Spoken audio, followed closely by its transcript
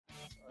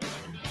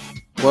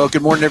Well,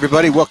 good morning,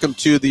 everybody. Welcome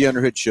to the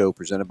Underhood Show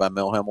presented by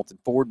Mel Hambelton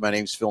Ford. My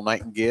name is Phil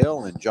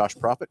Nightingale and Josh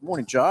Prophet.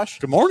 Morning, Josh.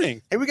 Good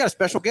morning. Hey, we got a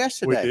special guest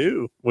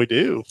today. We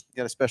do.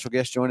 Got a special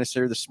guest joining us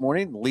here this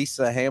morning,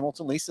 Lisa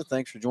Hambelton. Lisa,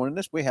 thanks for joining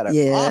us. We had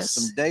an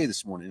awesome day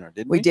this morning,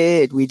 didn't we?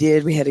 We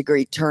did. We had a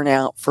great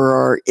turnout for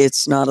our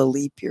It's Not a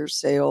Leap Year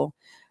sale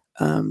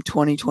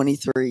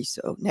 2023.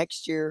 So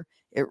next year,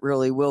 it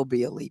really will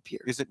be a leap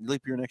year. Is it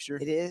leap year next year?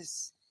 It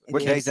is.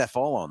 What day does that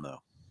fall on, though?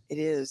 It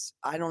is.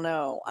 I don't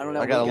know. I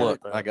gotta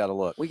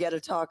look. We got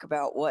to talk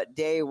about what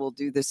day we'll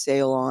do the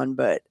sale on,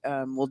 but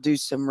we'll do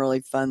some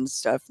really fun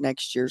stuff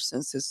next year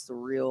since it's the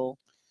real.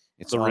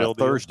 It's a real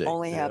Thursday.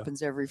 Only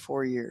happens every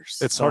 4 years.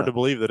 It's hard to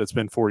believe that it's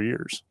been 4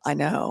 years. I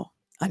know.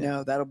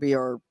 That'll be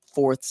our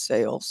fourth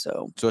sale.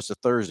 So it's a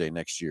Thursday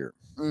next year.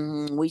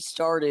 We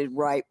started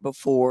right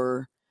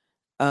before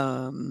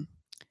the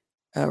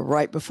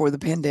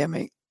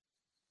pandemic.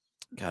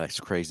 God, it's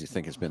crazy to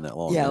think it's been that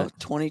long. Yeah,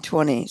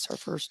 2020 is our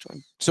first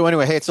one. So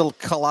anyway, hey, it's a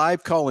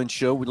live call-in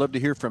show. We'd love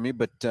to hear from you,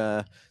 but it's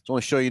the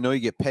only show you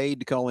get paid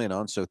to call in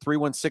on. So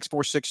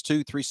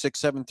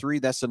 316-462-3673.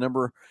 That's the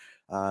number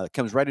that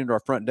comes right into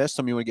our front desk.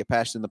 Some of you want to get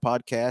past in the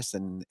podcast,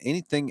 and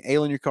anything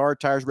ailing your car,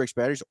 tires, brakes,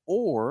 batteries,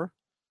 or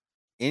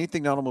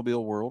anything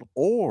automobile world,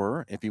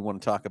 or if you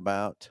want to talk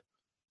about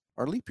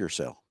our leap year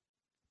sale.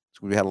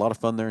 So we had a lot of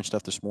fun there and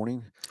stuff this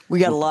morning. We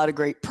got a lot of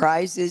great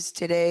prizes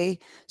today.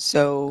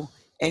 So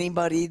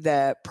anybody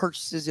that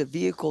purchases a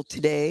vehicle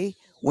today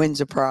wins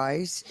a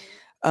prize.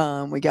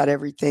 We got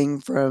everything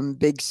from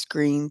big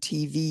screen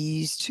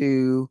TVs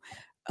to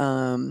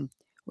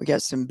we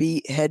got some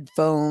Beat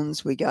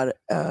headphones. We got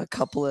a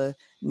couple of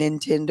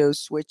Nintendo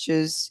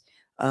Switches.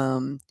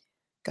 Got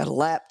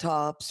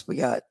laptops. We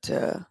got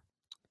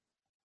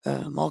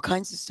all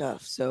kinds of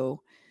stuff. So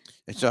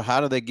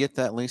how do they get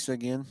that, Lisa,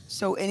 again?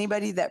 So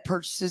anybody that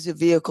purchases a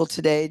vehicle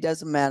today,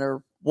 doesn't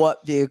matter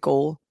what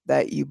vehicle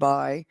that you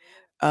buy,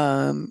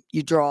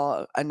 you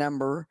draw a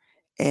number,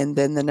 and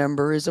then the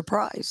number is a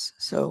prize.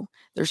 So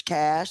there's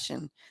cash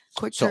and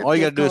quick. So all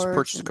you got to do is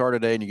purchase a car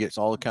today, and you get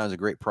all the kinds of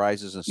great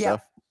prizes and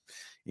stuff.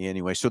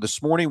 Anyway, so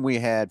this morning we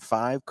had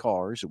 5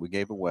 cars that we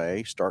gave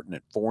away, starting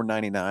at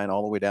 $499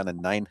 all the way down to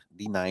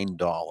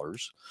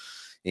 $99.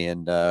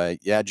 And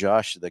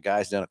Josh, the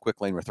guys down at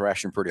Quick Lane were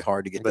thrashing pretty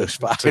hard to get those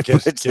 5 to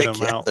get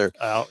them out.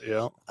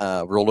 Yeah.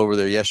 Rolled over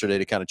there yesterday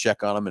to kind of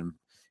check on them,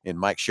 and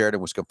Mike Sheridan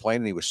was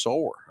complaining he was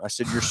sore. I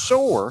said, "You're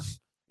sore?"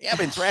 "Yeah, I've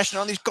been thrashing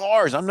on these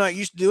cars. I'm not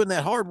used to doing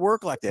that hard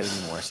work like that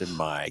anymore." I said,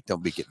 "Mike,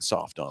 don't be getting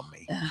soft on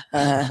me."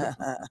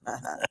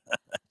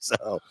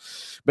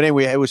 But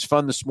anyway, it was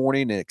fun this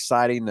morning and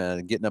exciting,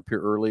 getting up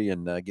here early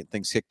and getting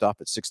things kicked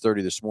off at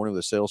 6:30 this morning with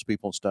the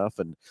salespeople and stuff.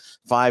 And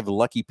 5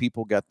 lucky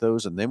people got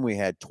those. And then we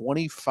had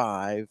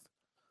 25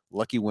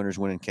 lucky winners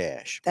winning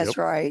cash. That's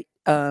right.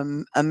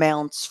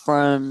 Amounts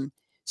from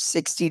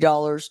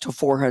 $60 to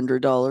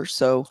 $400.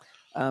 So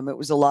it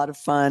was a lot of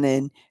fun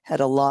and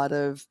had a lot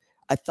of.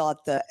 I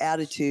thought the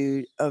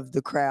attitude of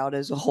the crowd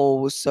as a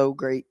whole was so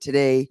great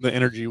today. The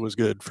energy was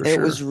good for sure.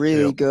 It was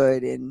really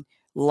good, and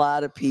a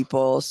lot of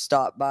people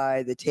stopped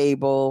by the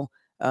table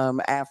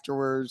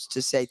afterwards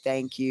to say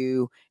thank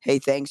you. Hey,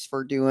 thanks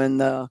for doing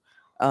the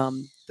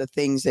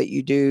things that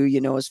you do.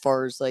 As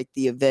far as like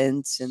the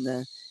events and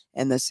the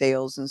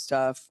sales and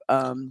stuff.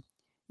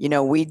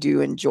 We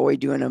do enjoy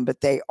doing them, but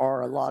they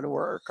are a lot of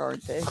work,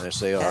 aren't they? Yes,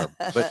 they are.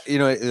 But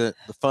the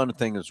fun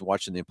thing is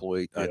watching the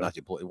employee,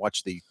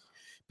 watch the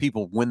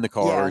people win the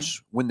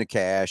cars, win the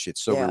cash.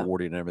 It's so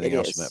rewarding and everything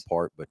else in that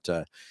part. But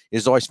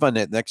it's always fun.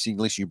 That next thing,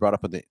 Lisa, you brought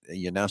up,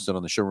 you announced it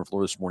on the showroom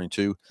floor this morning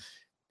too.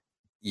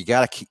 You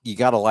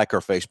gotta like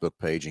our Facebook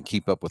page and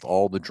keep up with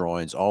all the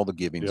drawings, all the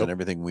givings, and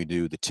everything we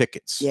do. The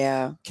tickets,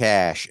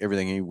 cash,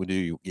 everything we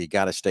do. You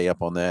got to stay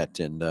up on that.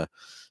 And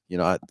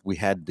we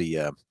had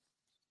the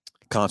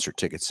concert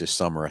tickets this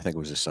summer. I think it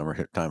was this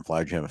summer. Time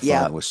flies, you having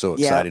fun. It was so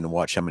exciting to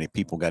watch how many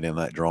people got in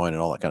that drawing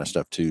and all that kind of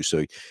stuff too.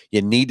 So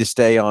you need to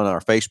stay on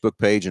our Facebook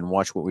page and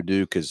watch what we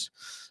do, because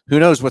who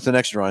knows what the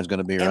next drawing is going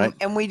to be, right?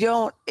 And we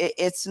don't.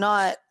 It's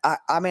not.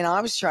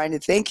 I was trying to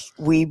think.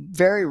 We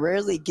very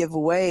rarely give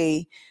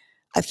away.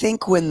 I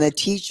think when the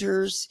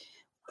teachers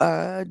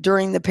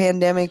during the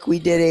pandemic, we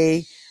did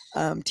a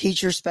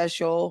teacher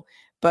special.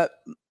 But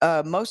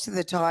most of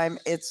the time,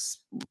 it's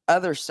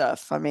other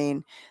stuff.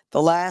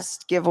 The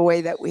last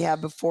giveaway that we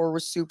had before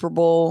was Super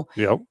Bowl.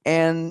 Yep.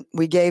 And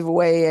we gave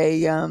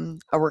away a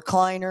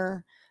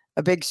recliner,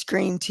 a big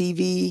screen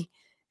TV,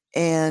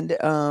 and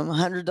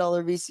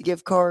 $100 Visa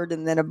gift card,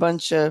 and then a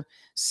bunch of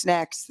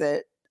snacks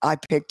that I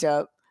picked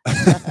up.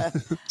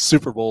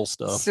 Super Bowl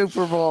stuff.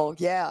 Super Bowl.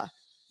 Yeah.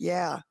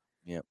 Yep.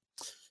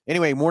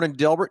 Anyway, morning,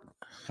 Delbert.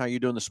 How you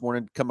doing this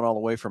morning? Coming all the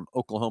way from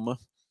Oklahoma.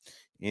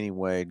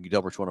 Anyway,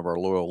 Delbert's one of our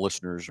loyal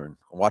listeners or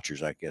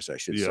watchers, I guess I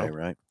should say,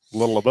 right? A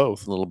little of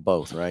both. A little of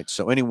both, right?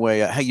 So anyway,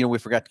 hey, we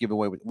forgot to give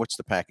away what's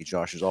the package,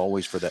 Josh, as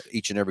always, for that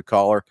each and every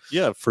caller.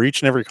 Yeah, for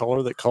each and every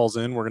caller that calls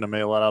in, we're going to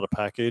mail out a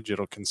package.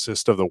 It'll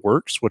consist of the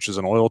works, which is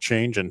an oil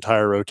change and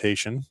tire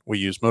rotation. We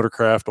use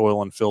Motorcraft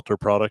oil and filter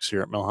products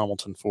here at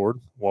Hambelton Ford.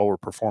 While we're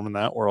performing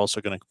that, we're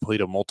also going to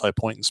complete a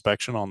multi-point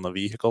inspection on the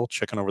vehicle,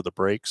 checking over the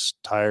brakes,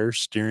 tires,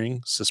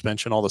 steering,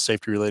 suspension, all the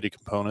safety-related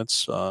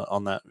components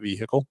on that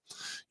vehicle.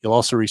 You'll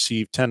also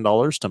receive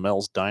 $10 to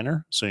Mel's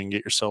Diner, so you can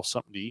get yourself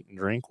something to eat and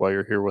drink while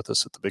you're here with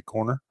us at the big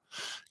corner.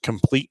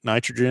 Complete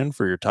nitrogen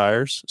for your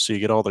tires, so you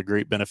get all the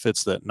great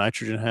benefits that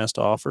nitrogen has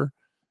to offer.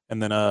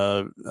 And then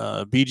a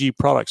BG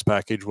products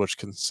package, which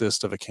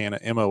consists of a can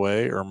of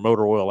MOA or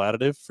motor oil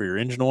additive for your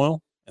engine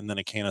oil, and then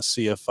a can of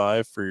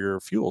CF5 for your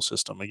fuel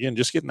system. Again,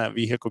 just getting that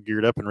vehicle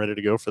geared up and ready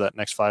to go for that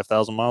next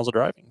 5,000 miles of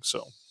driving.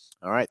 So,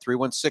 all right,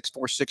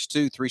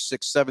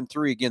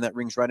 316-462-3673. Again, that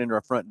rings right into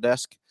our front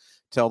desk.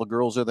 Tell the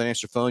girls there that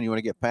answer phone you want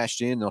to get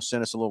patched in. They'll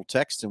send us a little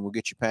text, and we'll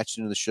get you patched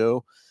into the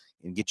show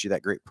and get you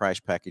that great price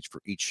package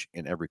for each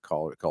and every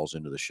caller that calls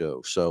into the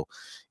show. So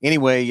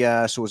anyway,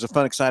 so it was a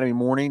fun, exciting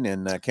morning,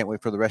 and I can't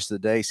wait for the rest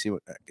of the day, see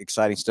what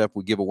exciting stuff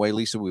we give away,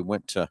 Lisa. We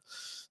went to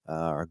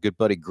our good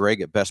buddy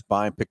Greg at Best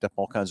Buy and picked up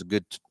all kinds of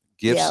good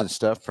gifts and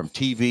stuff, from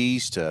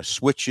TVs to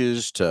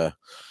switches to,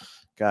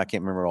 God, I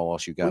can't remember all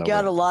else you got. We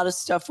got a lot of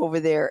stuff over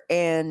there.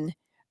 And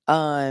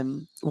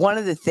one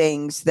of the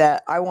things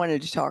that I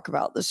wanted to talk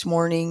about this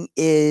morning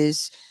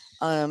is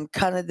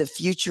kind of the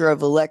future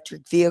of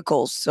electric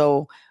vehicles.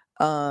 So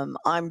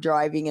I'm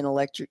driving an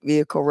electric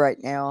vehicle right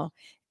now,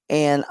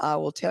 and I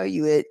will tell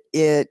you,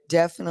 it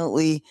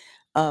definitely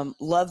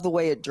love the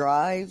way it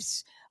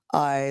drives.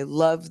 I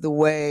love the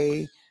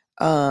way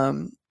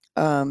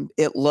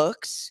it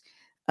looks.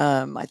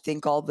 I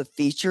think all the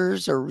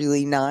features are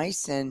really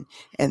nice, and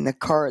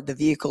the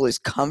vehicle is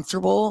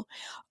comfortable.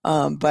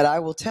 But I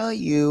will tell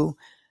you,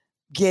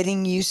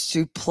 getting used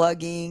to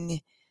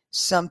plugging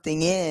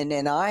something in,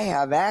 and I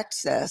have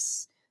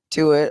access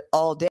to it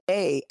all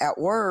day at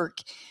work,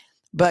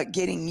 but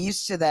getting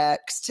used to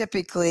that, 'cause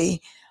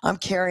typically I'm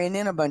carrying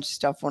in a bunch of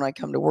stuff when I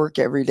come to work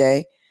every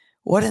day.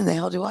 What in the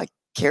hell do I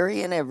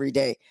carry in every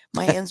day?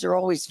 My hands are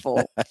always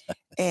full.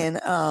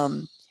 And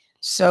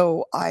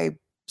so I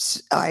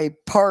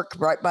park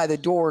right by the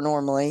door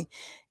normally,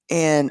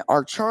 and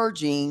our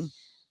charging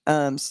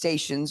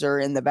stations are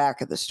in the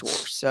back of the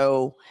store.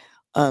 So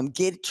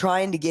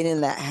trying to get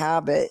in that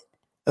habit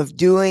of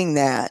doing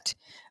that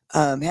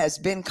has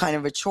been kind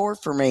of a chore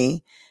for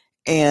me.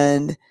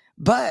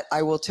 But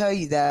I will tell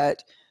you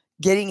that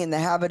getting in the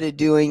habit of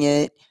doing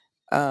it,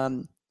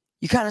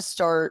 you kind of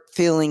start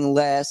feeling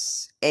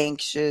less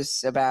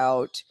anxious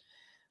about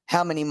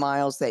how many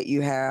miles that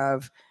you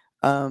have.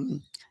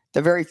 The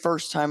very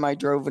first time I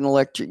drove an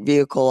electric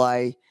vehicle,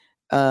 I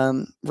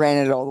ran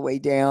it all the way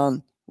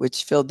down,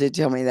 which Phil did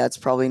tell me that's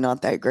probably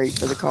not that great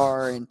for the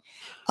car. And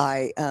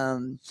it's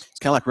kind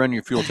of like running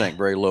your fuel tank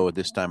very low at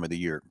this time of the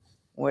year,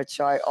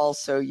 which I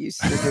also used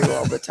to do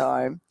all the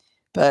time.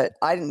 But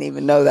I didn't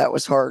even know that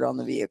was hard on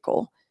the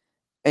vehicle.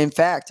 In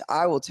fact,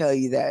 I will tell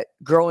you that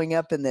growing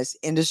up in this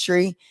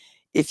industry,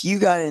 if you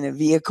got in a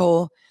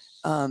vehicle,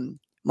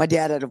 my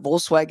dad had a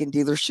Volkswagen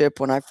dealership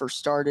when I first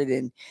started,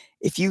 and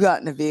if you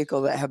got in a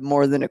vehicle that had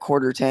more than a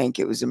quarter tank,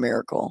 it was a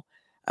miracle.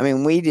 I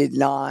mean, we did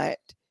not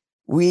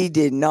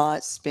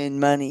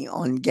spend money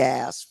on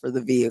gas for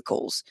the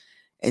vehicles.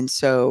 And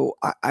so,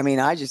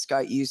 I just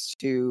got used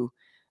to,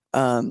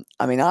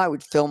 I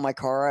would fill my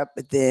car up,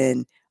 but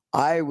then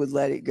I would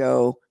let it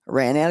go. I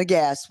ran out of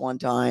gas one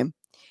time.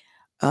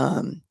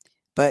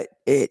 But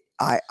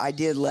I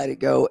did let it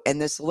go.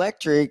 And this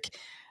electric,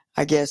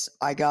 I guess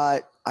I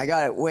got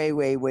it way,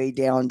 way, way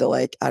down to,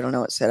 like, I don't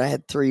know, it said I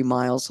had 3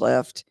 miles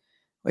left,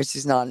 which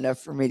is not enough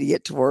for me to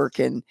get to work.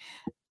 And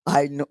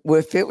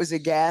if it was a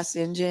gas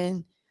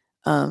engine,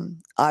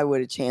 I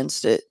would have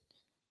chanced it.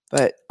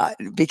 But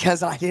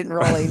because I didn't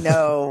really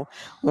know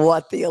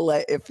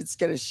if it's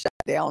going to shut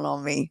down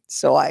on me.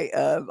 So I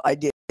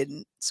didn't.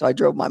 So I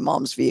drove my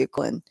mom's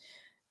vehicle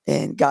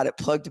and got it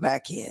plugged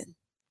back in.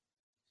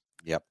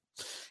 Yep.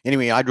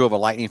 Anyway, I drove a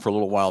Lightning for a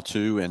little while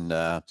too, and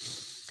I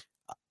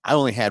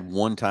only had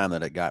one time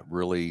that it got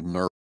really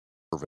nervous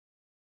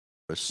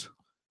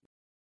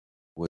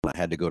when I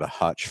had to go to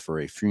Hutch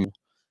for a funeral,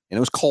 and it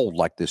was cold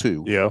like this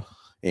too. Yeah.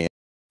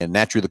 And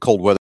naturally, the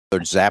cold weather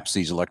zaps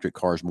these electric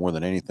cars more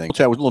than anything.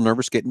 So I was a little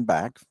nervous getting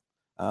back,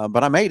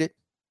 but I made it.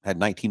 Had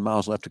 19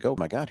 miles left to go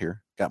when I got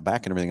here, got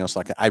back and everything else.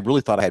 Like, I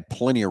really thought I had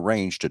plenty of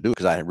range to do it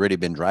because I had already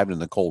been driving in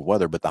the cold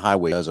weather, but the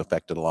highway does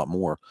affect it a lot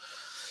more.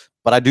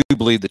 But I do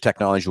believe the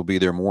technology will be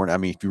there more. I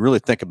mean, if you really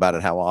think about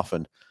it, how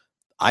often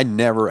I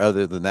never,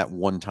 other than that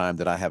one time,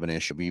 that I have an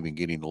issue of even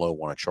getting low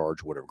on a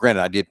charge or whatever.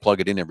 Granted, I did plug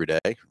it in every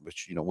day,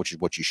 which is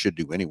what you should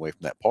do anyway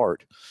from that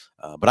part.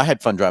 But I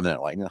had fun driving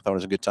that Lightning. I thought it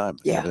was a good time.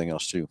 Yeah. And everything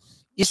else too.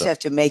 You just have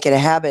to make it a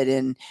habit,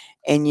 and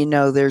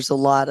there's a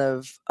lot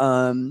of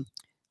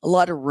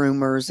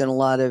rumors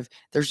and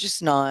there's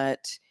just not,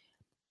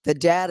 the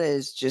data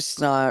is just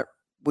not,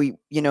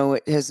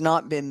 it has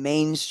not been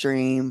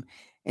mainstream.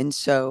 And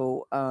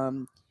so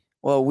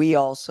Well, we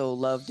also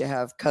love to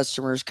have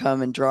customers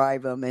come and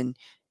drive them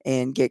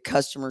and get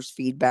customers'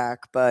 feedback.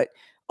 But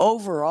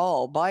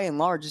overall, by and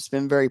large, it's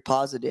been very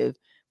positive.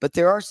 But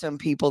there are some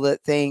people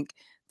that think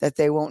that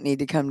they won't need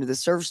to come to the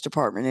service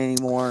department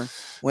anymore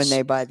when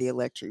they buy the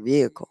electric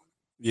vehicle.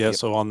 Yeah, yep.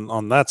 So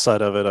on that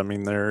side of it, I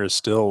mean, there is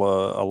still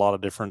a lot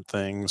of different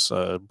things,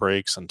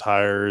 brakes and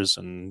tires,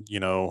 and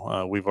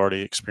we've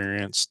already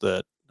experienced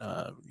that.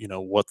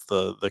 What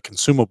the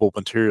consumable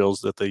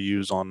materials that they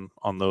use on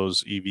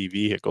those EV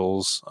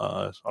vehicles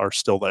are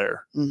still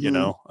there.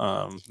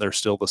 Mm-hmm. They're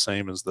still the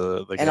same as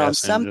the and gas on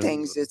some engine.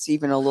 Things it's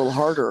even a little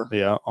harder.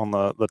 Yeah, on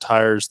the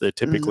tires, they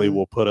typically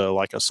will put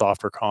a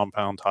softer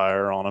compound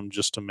tire on them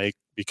just to make,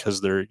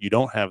 because you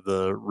don't have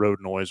the road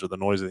noise or the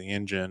noise of the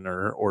engine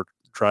or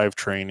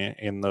drivetrain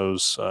in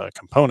those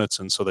components,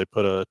 and so they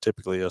put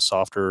typically a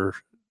softer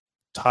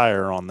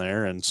tire on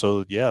there, and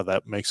so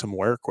that makes them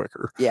wear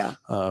quicker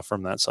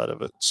from that side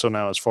of it. So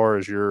now, as far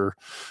as your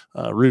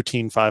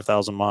routine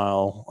 5,000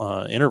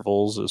 mile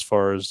intervals, as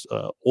far as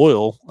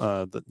oil,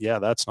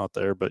 that's not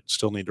there, but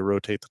still need to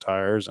rotate the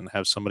tires and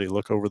have somebody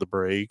look over the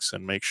brakes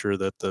and make sure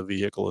that the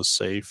vehicle is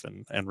safe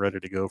and ready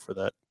to go for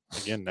that,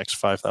 again, next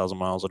 5,000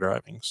 miles of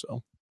driving.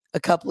 So a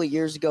couple of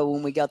years ago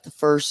when we got the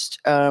first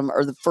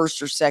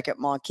or second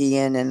Mach-E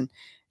in,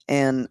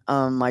 and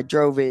I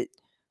drove it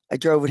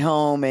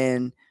home,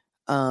 and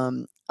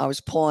I was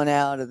pulling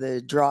out of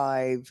the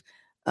drive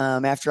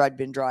after I'd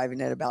been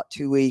driving it about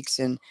 2 weeks,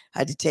 and I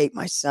had to take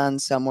my son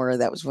somewhere.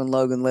 That was when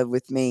Logan lived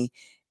with me,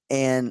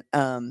 and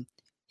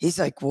he's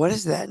like, "What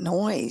is that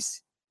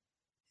noise?"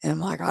 And I'm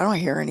like, "I don't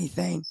hear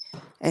anything."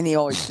 And he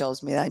always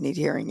tells me that I need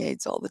hearing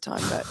aids all the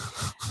time, but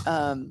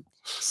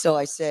so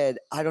I said,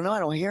 "I don't know. I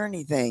don't hear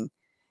anything."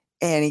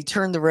 And he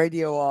turned the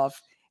radio off.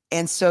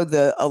 And so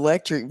the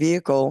electric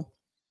vehicle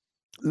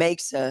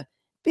makes a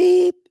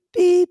beep,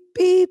 beep,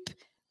 beep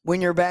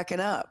when you're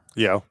backing up.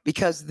 Yeah.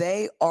 Because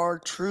they are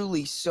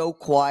truly so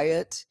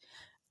quiet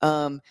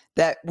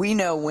that we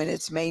know when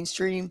it's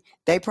mainstream,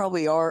 they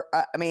probably are.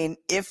 I mean,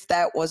 if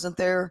that wasn't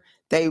there,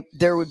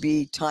 there would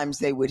be times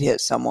they would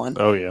hit someone.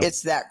 Oh, yeah.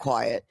 It's that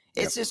quiet.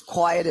 It's as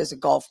quiet as a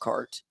golf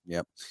cart.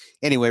 Yep.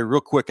 Anyway,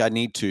 real quick, I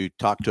need to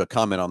talk to a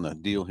comment on the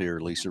deal here,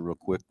 Lisa, real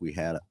quick. We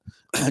had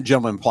a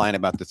gentleman implying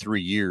about the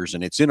 3 years,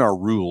 and it's in our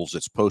rules.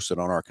 It's posted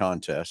on our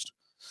contest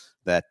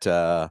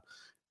that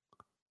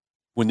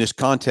when this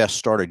contest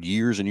started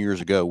years and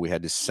years ago, we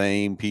had the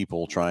same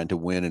people trying to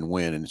win and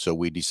win. And so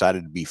we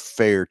decided to be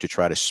fair to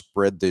try to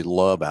spread the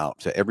love out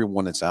to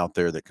everyone that's out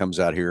there that comes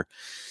out here,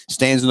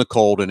 stands in the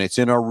cold. And it's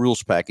in our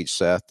rules package,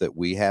 Seth, that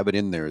we have it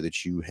in there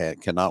that you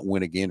cannot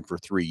win again for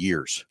 3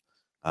 years.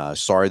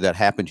 Sorry that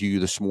happened to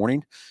you this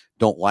morning.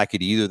 Don't like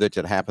it either that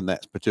happened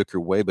that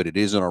particular way, but it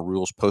is in our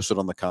rules posted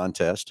on the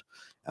contest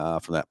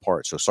from that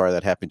part. So sorry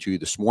that happened to you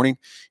this morning.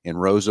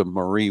 And Rosa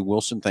Marie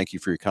Wilson, thank you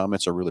for your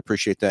comments. I really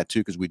appreciate that too,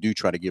 because we do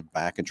try to give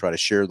back and try to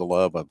share the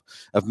love of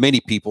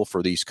many people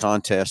for these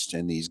contests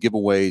and these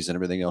giveaways and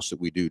everything else that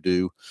we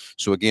do.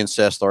 So again,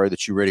 Seth, sorry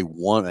that you already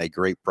won a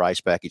great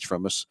prize package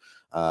from us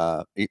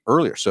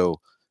earlier. So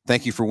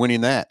thank you for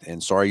winning that.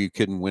 And sorry you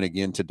couldn't win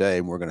again today.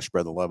 And we're going to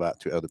spread the love out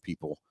to other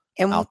people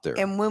out there.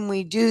 And when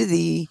we do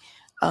the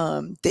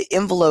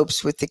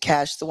envelopes with the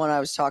cash, the one I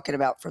was talking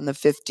about from the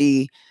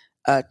 50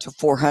 to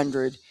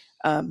 400,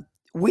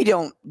 we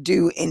don't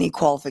do any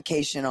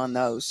qualification on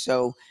those.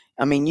 So,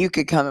 I mean, you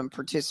could come and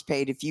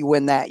participate. If you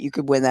win that, you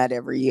could win that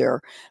every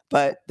year.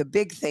 But the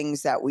big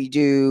things that we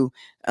do,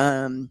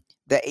 the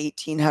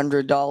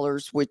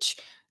 $1,800, which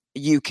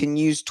you can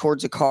use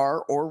towards a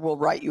car, or we'll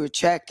write you a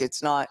check.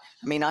 It's not,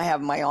 I mean, I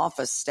have my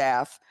office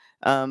staff,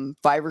 5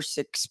 or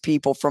 6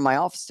 people from my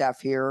office staff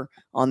here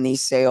on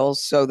these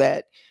sales, so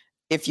that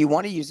if you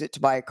want to use it to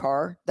buy a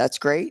car, that's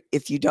great.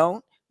 If you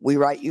don't, we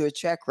write you a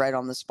check right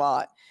on the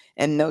spot.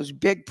 And those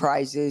big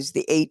prizes,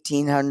 the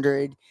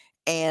 $1,800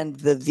 and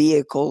the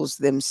vehicles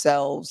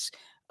themselves,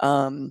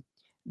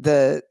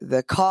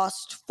 the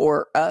cost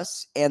for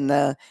us and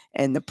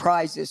the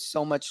prize is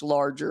so much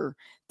larger.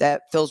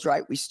 That feels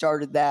right. We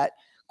started that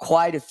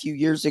quite a few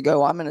years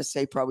ago. I'm going to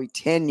say probably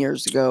 10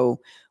 years ago.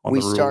 We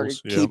started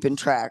keeping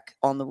track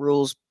on the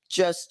rules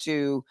just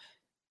to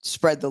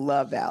spread the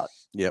love out.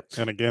 Yep.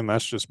 And again,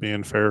 that's just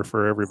being fair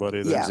for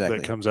everybody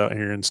that comes out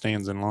here and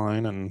stands in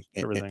line and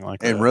everything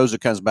like that. And Rosa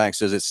comes back and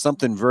says, it's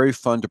something very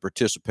fun to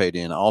participate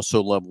in. I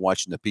also love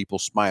watching the people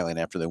smiling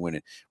after they win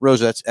it.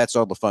 Rosa, that's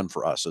all the fun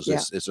for us.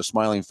 It's the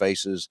smiling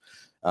faces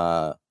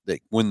that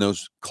win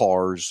those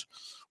cars,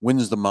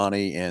 wins the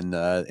money, and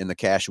the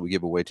cash we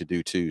give away to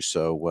do too.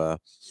 So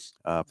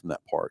from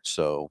that part.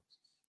 So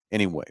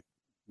anyway,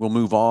 we'll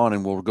move on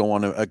and we'll go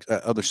on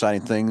to other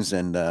exciting things.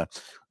 And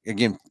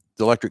again,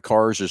 the electric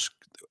cars is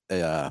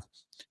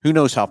who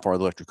knows how far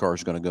the electric car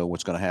is going to go,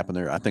 what's going to happen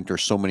there. I think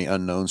there's so many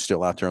unknowns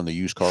still out there on the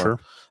used car, sure.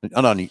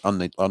 on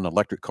the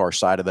electric car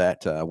side of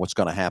that, what's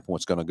going to happen,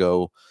 what's going to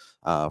go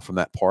from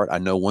that part. I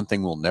know one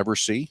thing we'll never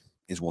see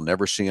is we'll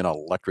never see an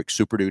electric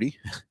Super Duty.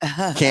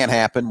 Can't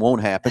happen,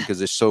 won't happen,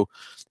 because it's so,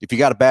 if you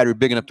got a battery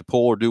big enough to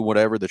pull or do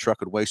whatever, the truck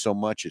would weigh so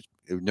much, it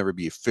would never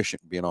be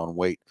efficient being on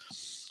weight.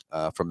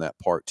 from that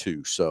part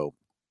too. So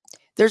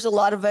there's a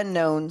lot of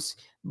unknowns,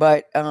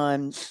 but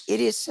it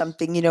is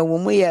something,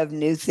 when we have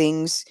new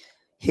things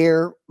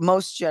here,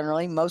 most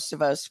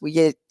of us, we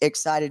get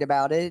excited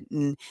about it.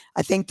 And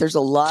I think there's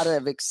a lot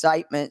of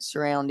excitement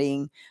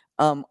surrounding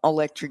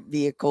electric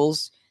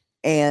vehicles.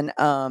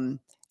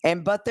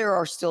 But there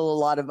are still a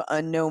lot of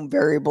unknown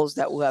variables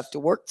that we'll have to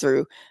work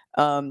through.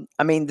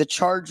 The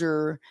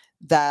charger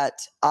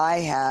that I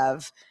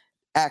have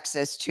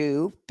access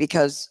to,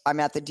 because I'm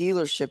at the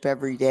dealership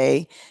every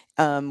day,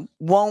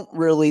 won't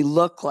really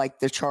look like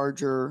the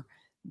charger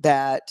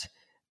that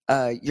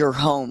your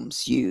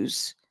homes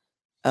use.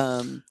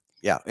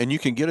 Yeah, and you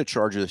can get a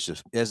charger that's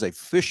just as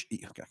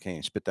efficient. I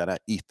can't spit that out.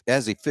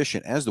 As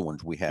efficient as the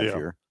ones we have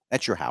here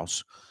at your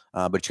house,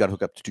 but you got to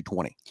hook up to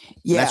 220.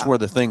 Yeah, and that's where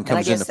the thing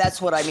comes in. I guess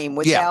that's what I mean.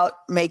 Without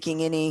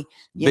making any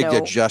big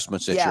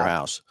adjustments at your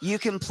house, you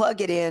can plug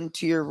it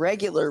into your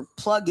regular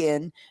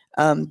plug-in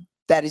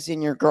that is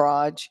in your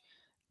garage,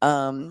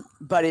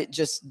 but it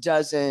just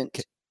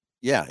doesn't.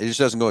 Yeah, it just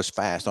doesn't go as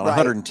fast. On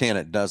 110,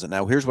 it doesn't.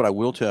 Now, here's what I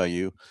will tell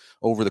you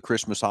over the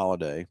Christmas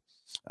holiday.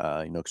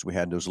 Because we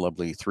had those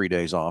lovely 3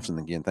 days off. And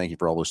again, thank you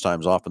for all those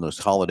times off and those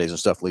holidays and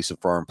stuff, Lisa,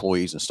 for our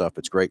employees and stuff.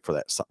 It's great for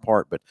that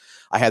part. But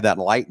I had that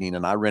Lightning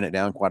and I ran it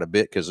down quite a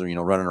bit because,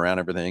 running around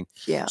everything.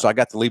 Yeah. So I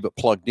got to leave it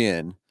plugged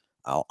in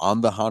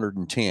on the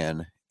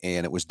 110,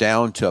 and it was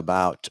down to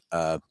about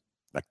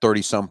like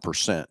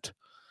 30-some%.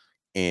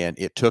 And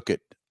it took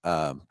it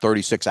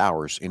 36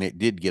 hours, and it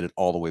did get it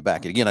all the way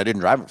back. And again, I didn't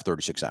drive it for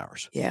 36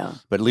 hours. Yeah.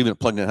 But leaving it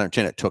plugged in at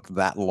 110, it took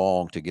that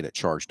long to get it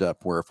charged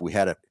up. Where if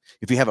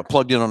you have it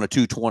plugged in on a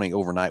 220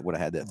 overnight, would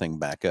have had that thing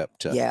back up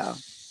to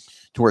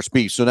where it's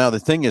speed. So now the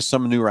thing is,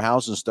 some newer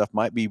houses and stuff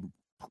might be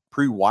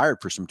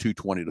pre-wired for some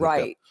 220 to hook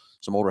up.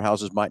 Some older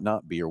houses might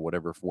not be, or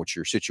whatever, for what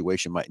your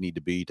situation might need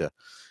to be to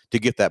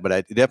get that.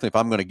 But definitely, if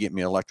I'm going to get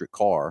me an electric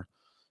car,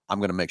 I'm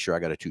going to make sure I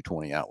got a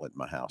 220 outlet in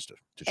my house to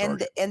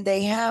charge it. And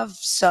they have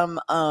some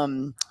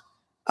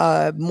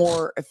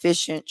more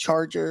efficient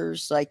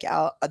chargers. Like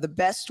the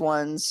best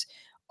ones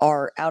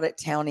are out at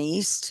Town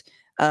East,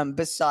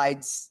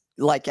 besides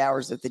like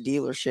ours at the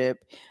dealership.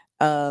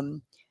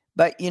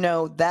 But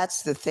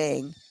that's the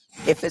thing.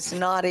 If it's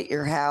not at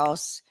your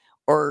house,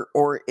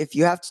 or if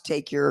you have to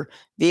take your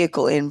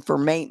vehicle in for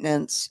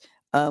maintenance,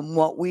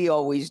 what we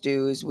always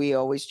do is we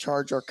always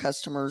charge our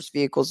customers'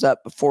 vehicles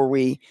up before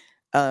we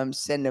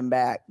send them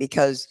back,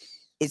 because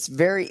it's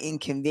very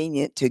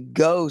inconvenient to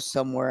go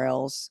somewhere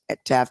else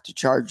to have to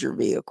charge your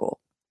vehicle.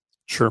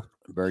 Sure.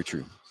 Very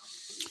true.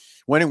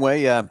 Well,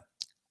 anyway,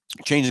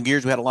 changing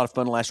gears, we had a lot of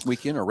fun last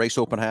weekend, a race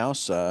open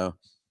house,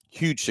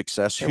 huge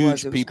success,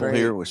 huge people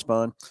here. It was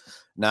fun.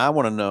 Now I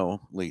want to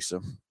know,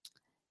 Lisa,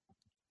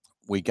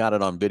 we got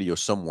it on video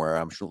somewhere.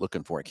 I'm sure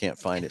looking for it. Can't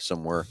find it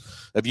somewhere.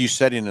 Of you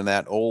sitting in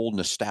that old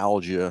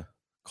nostalgia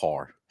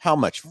car. How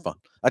much fun.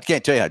 I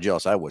can't tell you how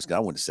jealous I was. I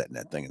wanted to sit in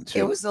that thing.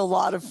 It was a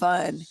lot of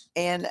fun.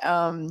 And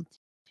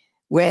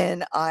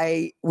when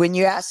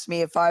you asked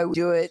me if I would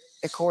do it,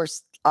 of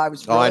course, I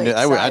was really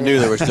excited. I knew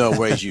there was no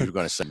ways you were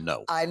going to say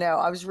no. I know.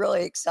 I was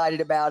really excited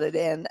about it.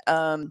 And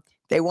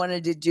they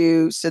wanted to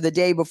do, so the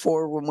day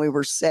before when we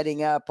were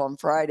setting up on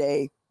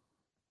Friday,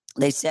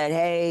 they said,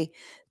 hey,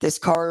 this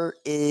car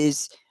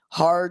is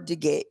hard to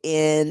get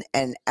in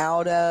and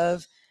out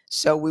of.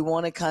 So we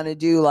want to kind of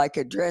do like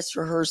a dress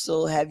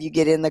rehearsal, have you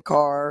get in the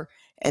car,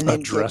 and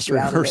then dress get you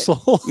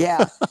rehearsal. Out of it.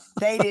 Yeah,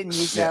 they didn't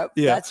use that.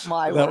 Yeah, that's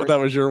my word. That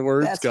was your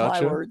words. That's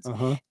gotcha. my words.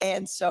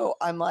 And so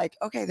I'm like,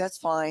 okay, that's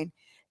fine.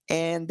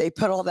 And they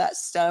put all that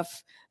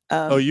stuff.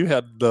 You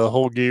had the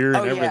whole gear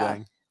and everything.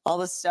 Yeah. All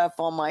the stuff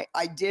on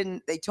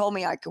they told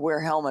me I could wear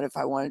a helmet if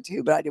I wanted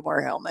to, but I didn't wear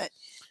a helmet.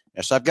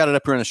 Yeah, so I've got it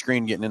up here on the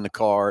screen, getting in the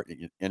car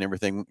and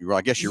everything.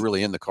 I guess you're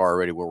really in the car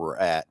already where we're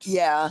at.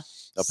 Yeah.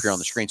 Up here on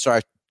the screen. Sorry,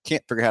 I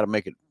can't figure out how to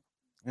make it.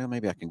 Well,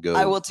 maybe I can go.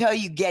 I will tell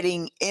you,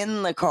 getting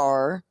in the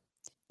car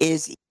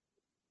is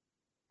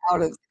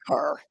out of the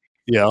car.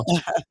 Yeah.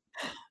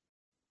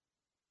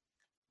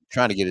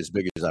 Trying to get as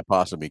big as I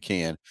possibly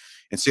can.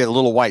 And see the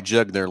little white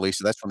jug there,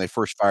 Lisa. That's when they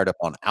first fired up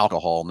on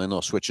alcohol, and then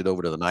they'll switch it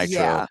over to the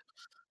nitro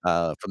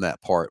from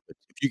that part. But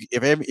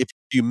if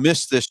you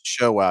missed this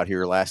show out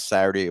here last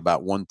Saturday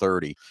about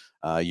 1:30,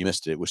 you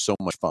missed it. It was so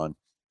much fun.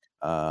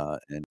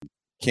 And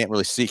can't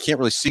really see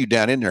you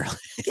down in there.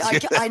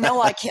 I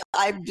know I can't.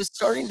 I'm just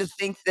starting to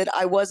think that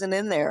I wasn't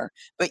in there,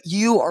 but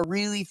you are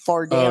really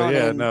far down. Oh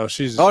yeah, no,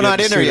 she's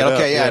not in there yet.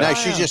 Okay, yeah, no,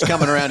 she's just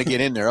coming around to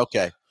get in there.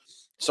 Okay,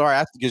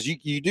 sorry, because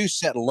you do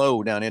set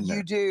low down in there.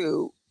 You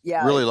do,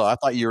 yeah, really low. I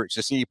thought you were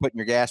to see you putting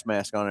your gas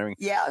mask on and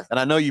everything. Yeah, and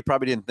I know you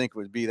probably didn't think it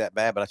would be that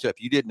bad, but I said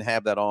if you didn't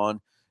have that on,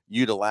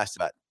 you'd have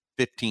lasted about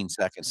 15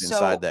 seconds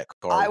inside that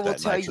car. I will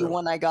tell you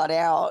when I got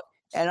out,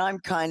 and I'm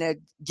kind of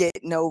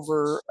getting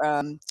over.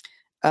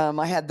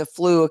 I had the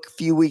flu a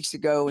few weeks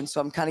ago, and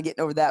so I'm kind of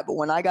getting over that. But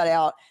when I got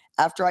out,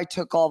 after I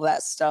took all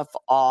that stuff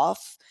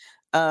off,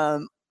 I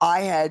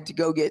had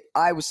to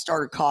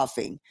started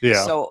coughing.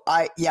 Yeah. So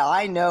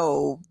I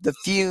know the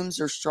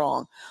fumes are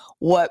strong.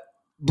 What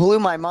blew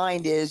my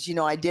mind is,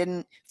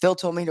 Phil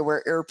told me to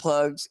wear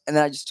earplugs, and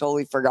then I just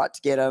totally forgot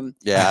to get them.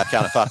 Yeah, I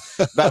kind of thought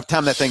about the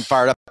time that thing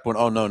fired up, when,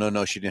 oh,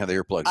 no, she didn't have the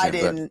earplugs in.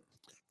 Didn't.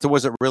 So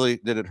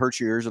did it hurt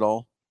your ears at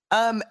all?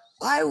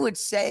 I would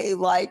say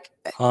I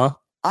No.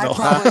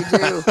 probably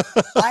do.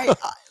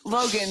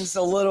 Logan's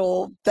a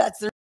little,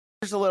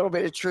 there's a little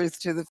bit of truth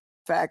to the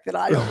fact that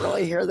I don't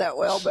really hear that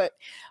well, but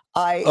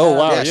oh,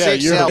 wow. Yeah,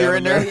 you're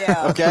in there.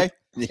 Yeah. Okay.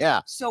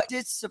 Yeah. So what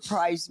did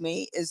surprise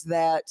me is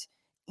that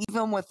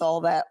even with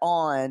all that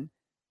on,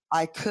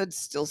 I could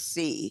still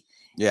see.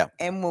 Yeah.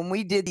 And when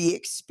we did the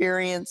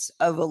experience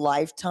of a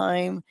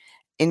lifetime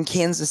in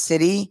Kansas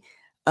City,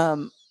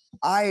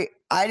 I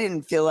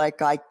didn't feel like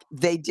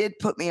they did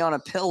put me on a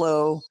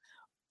pillow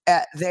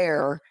and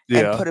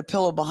put a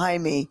pillow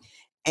behind me,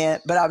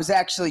 but I was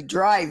actually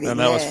driving. And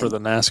that was for the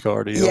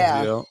NASCAR deal.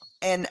 Yeah.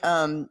 And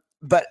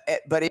but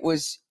it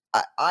was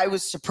I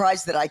was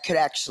surprised that I could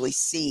actually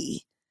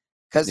see.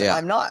 Because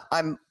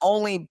I'm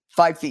only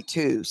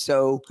 5'2",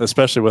 so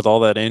especially with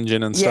all that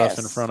engine and stuff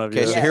in front of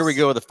you. Okay, so here we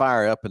go with the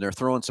fire up, and they're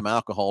throwing some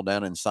alcohol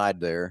down inside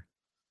there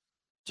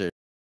to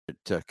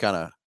kind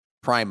of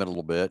prime it a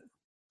little bit.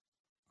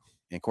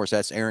 And of course,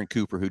 that's Aaron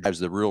Cooper, who drives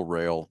the real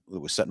rail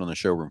that was sitting on the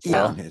showroom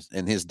floor,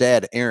 and his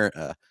dad,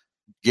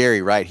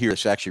 Gary, right here,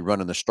 is actually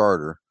running the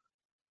starter.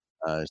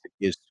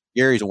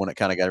 Gary's the one that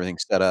kind of got everything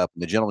set up,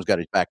 and the gentleman's got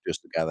his back to us,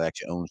 the guy that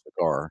actually owns the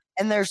car.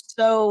 And they're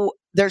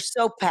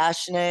so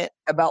passionate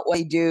about what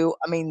they do.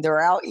 I mean, they're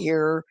out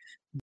here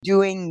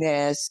doing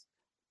this,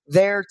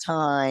 their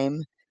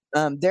time,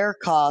 their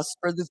cost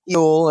for the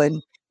fuel,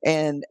 and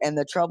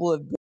the trouble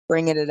of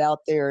bringing it out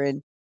there,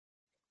 and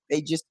they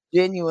just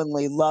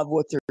genuinely love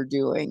what they're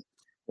doing.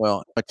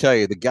 Well, I tell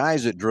you, the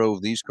guys that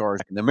drove these cars,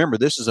 remember,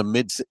 this is a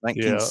mid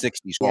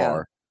 1960s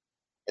car,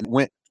 and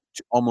went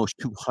to almost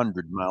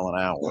 200 mile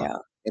an hour. Yeah.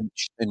 And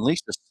at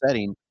least the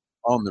setting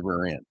on the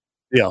rear end.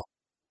 Yeah.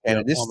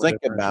 And just think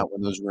about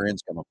when those rear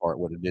ends come apart,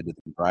 what it did to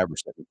the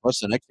driver's side. Plus,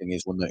 the next thing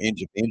is when the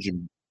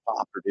engine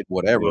popped or did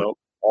whatever,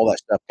 all that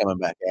stuff coming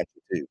back at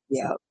you too.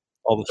 Yeah.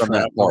 All the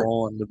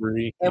shrapnel and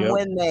debris. And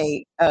when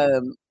they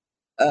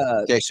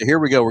okay, so here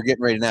we go. We're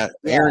getting ready now.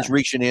 Aaron's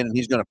reaching in, and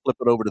he's going to flip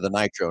it over to the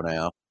nitro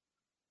now.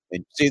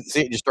 And see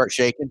it just start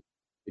shaking,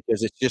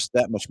 because it's just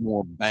that much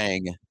more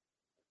bang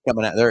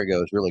coming out. There it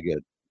goes. Really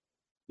good.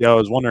 Yeah, I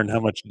was wondering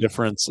how much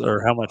difference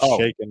or how much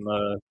shaking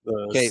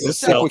the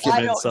cell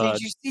from inside.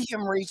 Did you see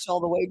him reach all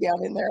the way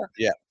down in there?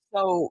 Yeah.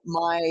 So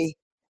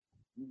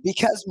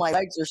because my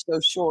legs are so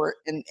short,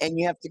 and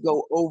you have to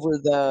go over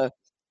the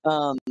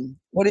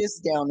what is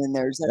down in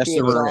there? Is that the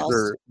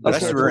exhaust?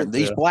 That's the rear.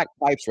 These black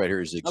pipes right here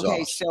is the exhaust.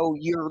 Okay, so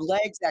your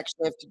legs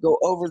actually have to go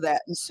over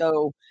that, and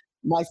so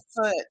my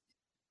foot,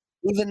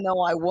 even though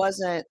my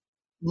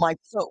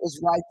foot was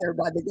right there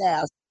by the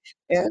gas,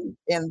 and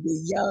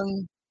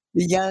the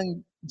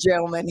young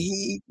gentleman,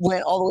 he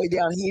went all the way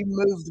down. He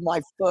moved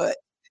my foot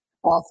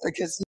off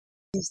because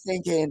he's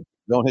thinking,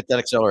 don't hit that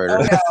accelerator.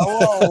 Oh, yeah.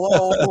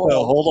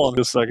 Whoa. Hold on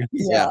just a second.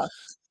 Yeah.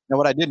 Now,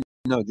 what I didn't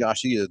know,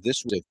 Josh, either,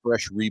 this was a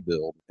fresh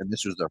rebuild, and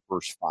this was their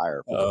first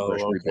fire for the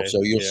fresh rebuild.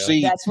 So you'll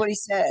see. That's what he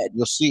said.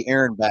 You'll see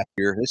Aaron back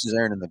here. This is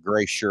Aaron in the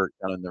gray shirt,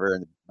 down in the very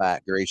in the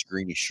back, grayish,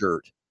 greenish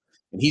shirt.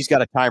 And he's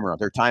got a timer on.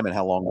 They're timing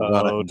how long they'll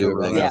run it and do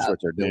everything. That's what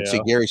they're doing. See,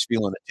 Gary's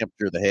feeling the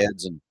temperature of the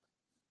heads. And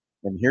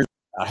here's,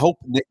 I hope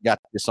Nick got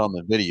this on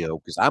the video,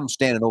 because I'm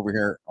standing over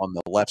here on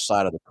the left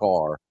side of the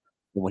car.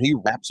 And when he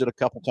wraps it a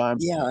couple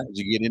times, as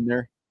you get in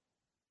there,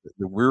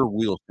 the rear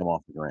wheels come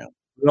off the ground.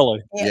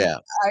 Really? And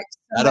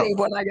somebody,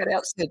 when I got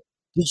out, said,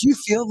 "Did you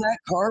feel that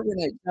car when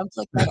it jumped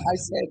like that?" I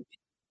said,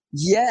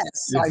 "Yes,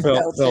 I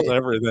felt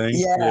everything."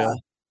 Yeah.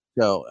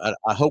 So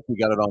I hope we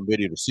got it on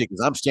video to see,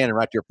 because I'm standing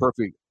right there,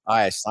 perfect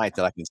eye of sight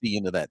that I can see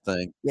into that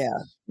thing. Yeah.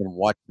 And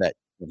watch that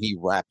when he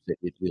wraps it.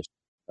 It just,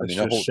 it's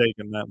just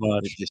shaking that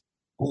much. It just,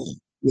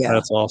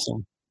 that's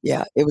awesome.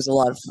 Yeah, it was a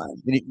lot of fun.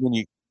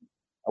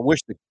 I wish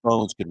the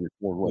phones could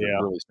record what it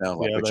really sounds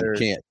like, but you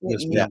can't.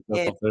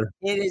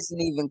 It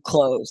isn't even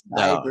close.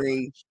 No. I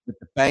agree. But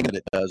the bang that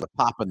it does, the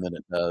popping that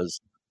it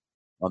does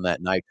on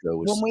that nitro.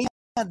 When we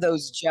had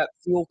those jet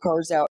fuel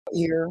cars out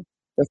here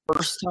the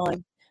first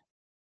time,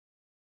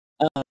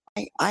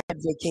 I had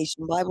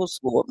Vacation Bible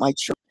School at my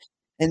church,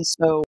 and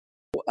so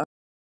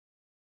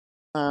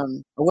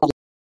I'm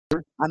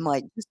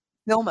like, just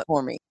film it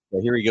for me. So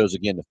here he goes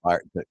again to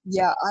fire.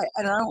 Yeah,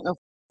 I don't know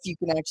if you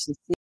can actually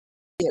see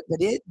it,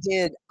 but it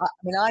did. I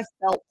mean, I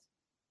felt.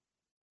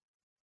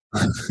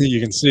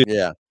 You can see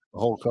the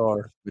whole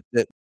car.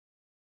 But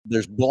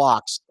there's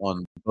blocks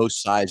on both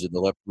sides of the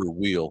left rear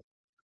wheel,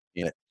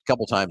 and a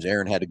couple times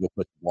Aaron had to go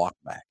put the block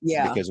back.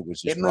 Because it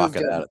was just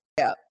rocking out.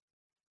 Yeah.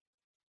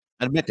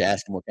 I meant to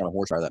ask him what kind of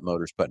horsepower that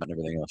motor's putting and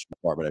everything else in the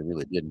car, but I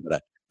really didn't.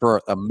 But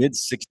for a mid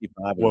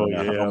 65,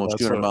 almost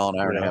 200 mile an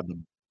hour to have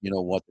them,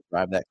 to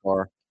drive that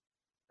car.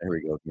 There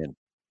we go again.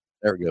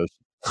 There it goes.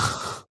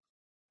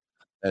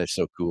 That is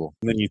so cool.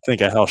 And then you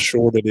think of how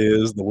short it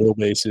is, the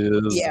wheelbase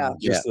is. Yeah.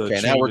 Okay.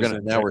 Now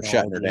we're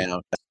shutting her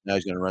down. Now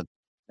he's going to run.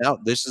 Now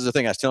this is the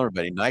thing I was telling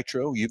everybody.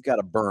 Nitro, you've got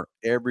to burn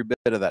every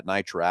bit of that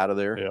nitro out of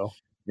there. Yeah.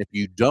 If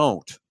you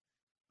don't,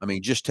 I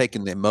mean, just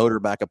taking the motor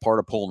back apart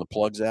or pulling the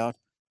plugs out,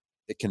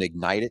 it can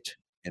ignite it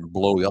and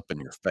blow you up in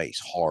your face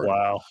hard.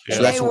 Wow. Yeah.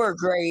 So they were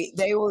great.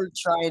 They were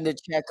trying to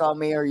check on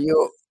me. Are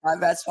you?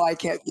 That's why I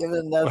kept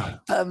giving the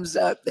thumbs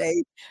up.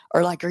 They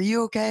are like, "Are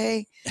you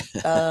okay?"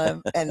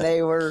 And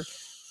they were.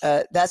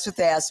 That's what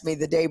they asked me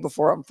the day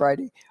before on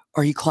Friday.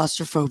 Are you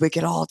claustrophobic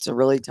at all? It's a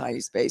really tiny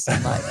space.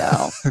 I'm like,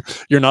 no.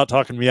 You're not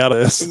talking me out of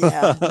this.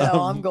 Yeah,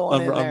 no, I'm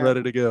going. I'm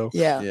ready to go.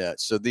 Yeah, yeah.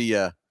 So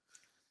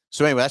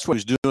so anyway, that's what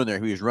he was doing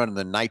there. He was running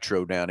the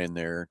nitro down in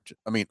there.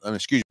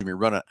 Excuse me,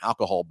 running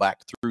alcohol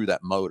back through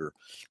that motor.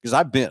 Because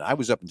I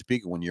was up in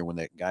Topeka one year when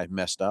that guy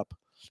messed up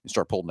and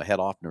started pulling the head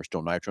off, and there was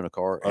still nitro in the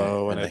car.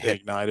 And it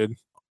ignited.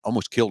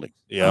 Almost killed him.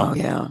 Yeah. Oh,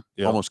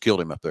 yeah. Almost killed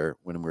him up there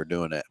when we were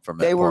doing that.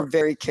 They were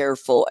very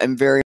careful and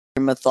very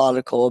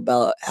methodical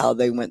about how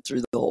they went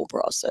through the whole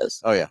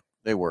process. Oh, yeah,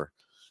 they were.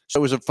 So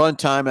it was a fun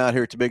time out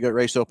here at the Big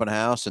Race Open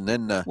House. And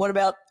then what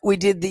about we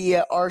did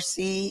the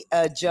RC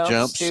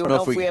jumps too? I don't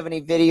know if we have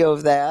any video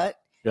of that.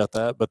 Got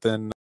that, but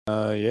then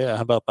how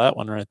about that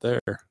one right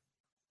there?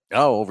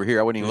 Oh, over here.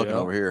 I wasn't even looking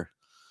over here.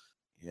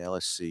 Yeah,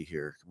 let's see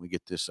here. Can we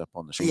get this up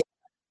on the screen?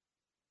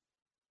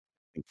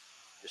 Yeah.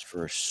 Just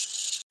for a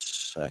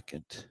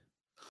second.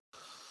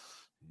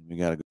 We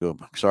got to go.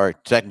 Sorry,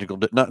 technical.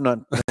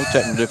 No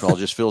technical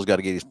difficulty. Just Phil's got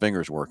to get his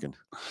fingers working.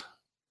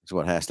 That's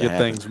what has to happen.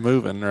 Get things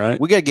moving, right?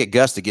 We got to get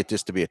Gus to get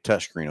this to be a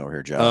touchscreen over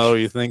here, Josh. Oh,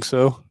 you think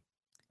so?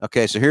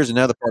 Okay, so here's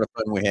another part of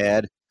fun we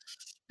had.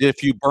 Did a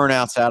few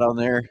burnouts out on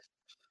there,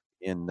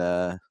 and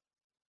I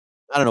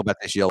don't know about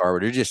this yellow car,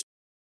 but they're just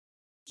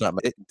something.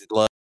 It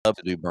love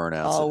to do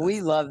burnouts. Oh, we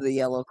love the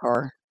yellow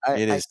car. I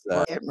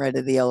getting rid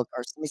of the yellow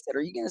car. Somebody said,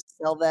 "Are you going to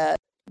sell that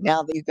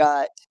now that you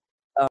got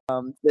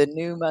the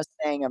new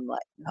Mustang?" I'm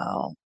like,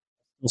 no.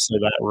 Also,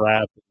 that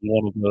wrap is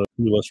one of the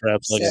coolest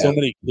wraps. Like so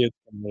many kids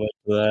can relate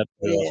to that.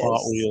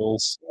 Hot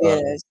Wheels.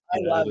 Yes, I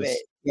love it.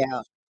 Yeah,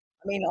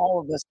 I mean, all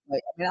of us play.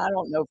 I mean, I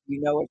don't know if you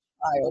know a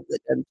child that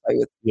doesn't play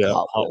with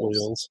Hot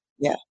Wheels.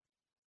 Yeah.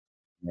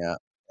 Yeah.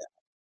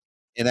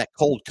 In that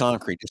cold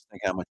concrete, just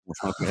think how much more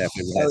fun we have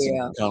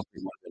to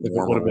concrete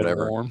would have been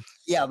whatever. Warm.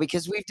 Yeah,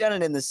 because we've done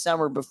it in the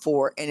summer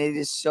before, and it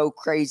is so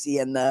crazy,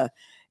 and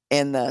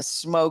the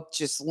smoke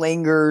just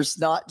lingers,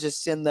 not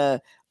just in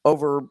the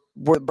over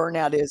where the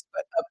burnout is,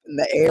 but up in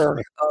the air.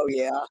 Oh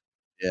yeah.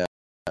 Yeah.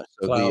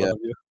 So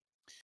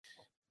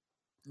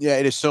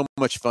it is so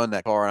much fun,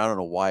 that car, and I don't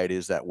know why it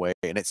is that way,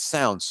 and it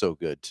sounds so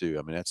good too.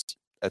 I mean,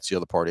 that's the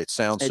other part. It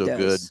sounds so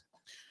good.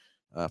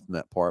 From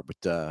that part,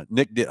 but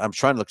Nick did. I'm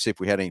trying to see if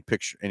we had any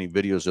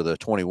videos of the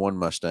 21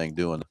 Mustang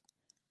doing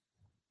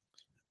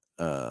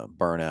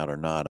burnout or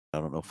not. I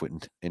don't know if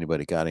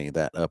anybody got any of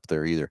that up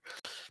there either.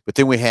 But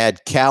then we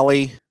had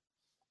Callie.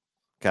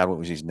 God, what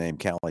was his name?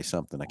 Callie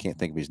something. I can't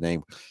think of his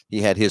name.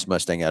 He had his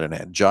Mustang out in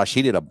that. Josh,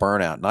 he did a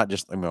burnout. Not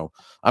just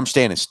I'm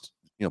standing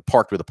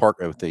parked with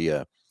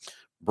the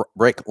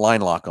brake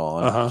line lock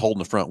on, holding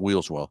the front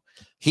wheels. Well,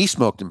 he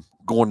smoked him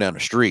going down the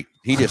street.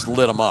 He just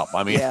lit them up.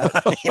 I mean,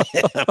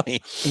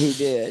 he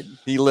did.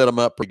 He lit them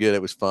up pretty good.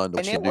 It was fun.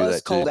 And it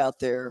was cold out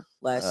there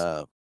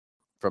last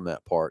from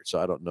that part, so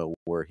I don't know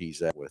where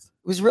he's at with.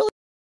 It was really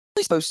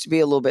supposed to be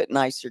a little bit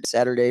nicer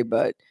Saturday,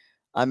 but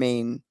I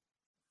mean,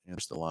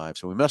 it's alive.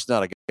 So we must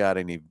not have got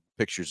any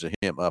pictures of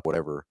him up,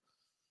 whatever,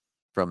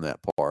 from that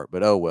part.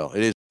 But oh well,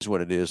 it is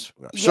what it is.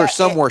 Sure,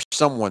 somewhere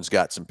someone's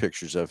got some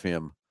pictures of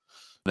him.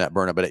 That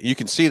burnout, but you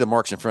can see the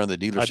marks in front of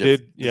the dealership. I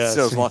did, yeah.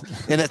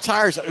 And the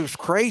tires, it was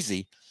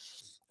crazy.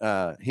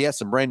 He had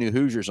some brand new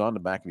Hoosiers on the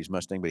back of his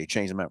Mustang, but he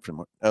changed them out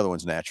from other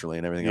ones naturally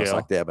and everything else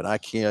like that. But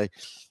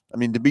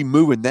to be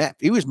moving that,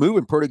 he was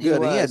moving pretty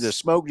good. He had the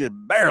smoke just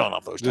barreling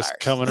off those tires. Just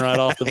coming right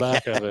off the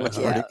back of it.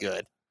 Pretty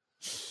good.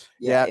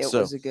 Yeah, it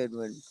was a good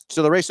one.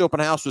 So the Race Open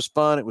House was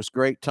fun. It was a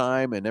great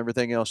time and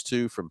everything else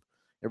too, from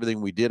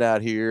everything we did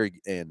out here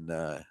and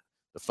the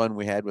fun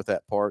we had with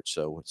that part.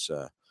 So it's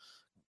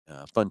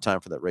fun time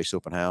for that Race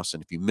Open House.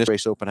 And if you missed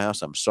Race Open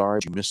House, I'm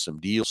sorry. You missed some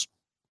deals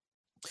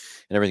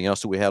and everything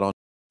else that we had on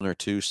there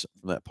too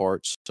from that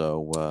part.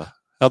 So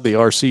how'd the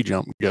RC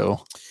jump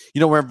go?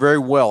 Went very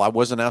well. I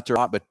wasn't out there a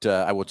lot, but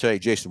I will tell you,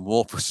 Jason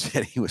Wolf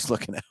said he was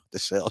looking at the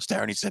sales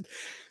tower and he said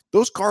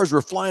those cars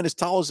were flying as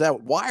tall as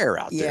that wire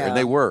out there. And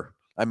they were.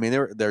 I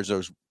mean, there's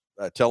those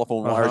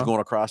telephone wires going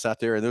across out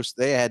there, and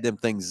they had them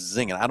things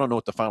zinging. I don't know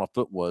what the final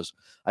foot was.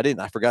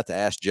 I forgot to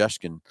ask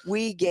Justin.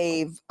 We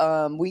gave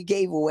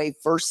away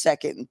first,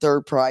 second, and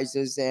third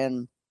prizes,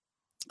 and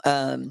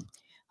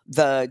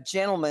the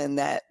gentleman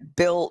that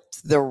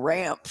built the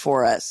ramp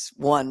for us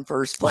won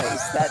first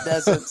place. That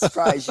doesn't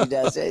surprise you,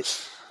 does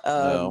it?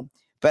 No.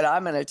 But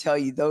I'm going to tell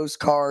you, those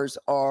cars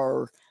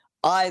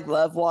I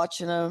love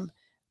watching them.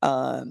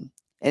 And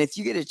if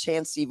you get a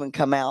chance to even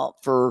come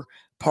out for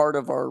part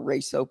of our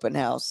Race Open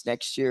House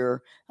next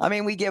year, I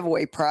mean, we give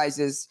away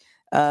prizes.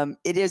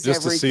 It is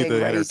just everything to see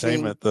the racing.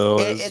 Entertainment, though.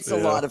 It's a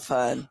lot of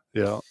fun.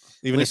 Yeah.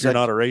 Even if you're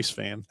not a race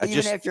fan.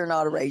 Even if you're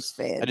not a race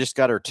fan. I just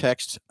got her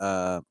text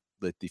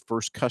that the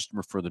first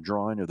customer for the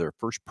drawing or their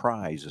first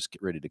prize is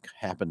get ready to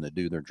happen to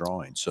do their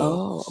drawing. So,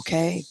 oh,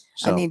 okay.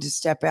 so I need to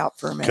step out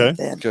for a minute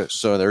then.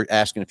 so they're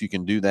asking if you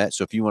can do that.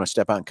 So if you want to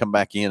step out and come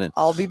back in and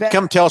I'll be back.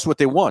 come tell us what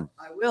they won.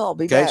 I will. I'll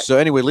be back. So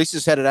anyway,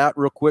 Lisa's headed out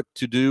real quick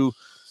to do.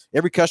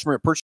 Every customer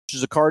that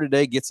purchases a car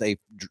today gets a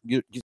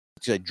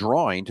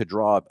drawing to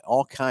draw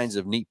all kinds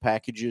of neat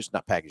prizes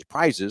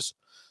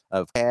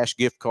of cash,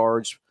 gift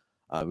cards.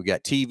 We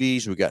got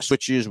TVs, we got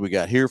switches, we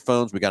got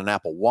earphones, we got an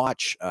Apple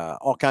Watch,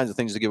 all kinds of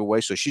things to give away.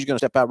 So she's going to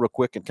step out real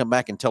quick and come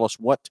back and tell us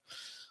what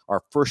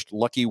our first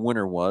lucky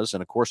winner was.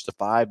 And of course, the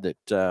 5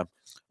 that,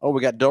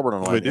 we got Delbert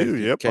online. We do.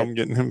 Yep. Okay. I'm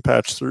getting him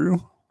patched through.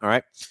 All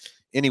right.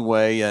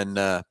 Anyway, and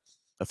the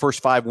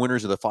first 5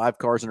 winners of the 5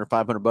 cars under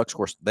 $500, of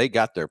course, they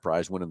got their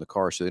prize winning the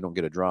car, so they don't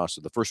get a draw.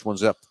 So the first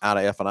one's up out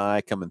of F&I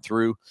coming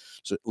through.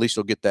 So at least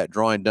we'll get that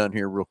drawing done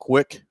here real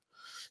quick.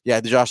 Yeah,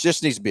 Josh,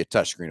 this needs to be a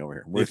touchscreen over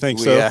here. You think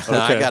so? Okay.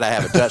 I got to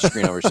have a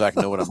touchscreen over here so I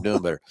can know what I'm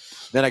doing better.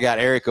 Then I got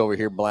Eric over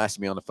here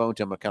blasting me on the phone,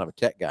 telling me what kind of a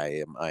tech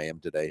guy I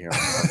am today here on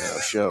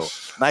the show.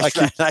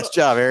 Nice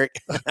job,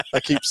 Eric. I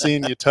keep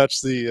seeing you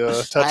touch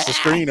the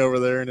screen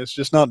over there, and it's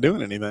just not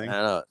doing anything.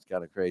 I know, it's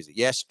kind of crazy.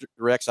 Yes,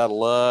 Rex, I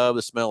love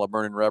the smell of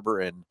burning rubber,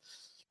 and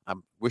I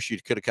wish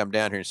you could have come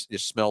down here and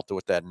just smelled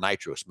what that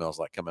nitro smells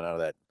like coming out of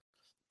that.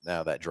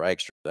 Now that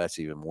dragster, that's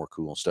even more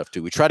cool and stuff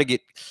too. We try to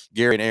get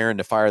Gary and Aaron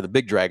to fire the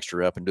big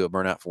dragster up and do a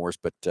burnout for us,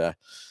 but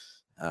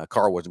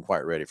Carl wasn't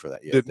quite ready for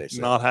that yet. It's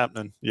not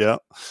happening. Yeah.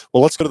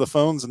 Well, let's go to the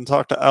phones and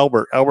talk to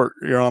Albert. Albert,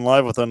 you're on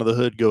live with Under the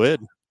Hood. Go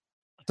ahead.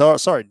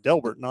 Sorry,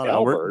 Delbert, not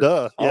Albert.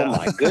 Duh. Yeah. Oh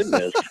my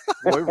goodness.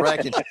 We're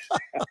talking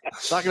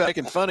about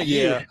making fun of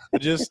you. Yeah.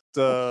 Just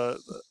Biff.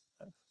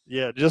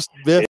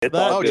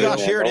 Oh,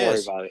 Josh, here it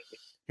is.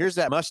 Here's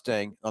that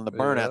Mustang on the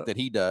burnout that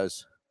he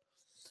does.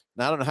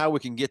 Now, I don't know how we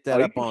can get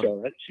that up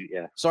on.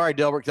 Sorry,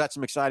 Delbert, got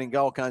some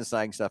all kinds of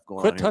exciting stuff going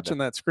on. Quit touching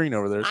that screen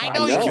over there. I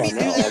know.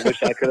 I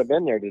wish I could have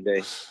been there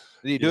today.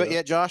 Did you do it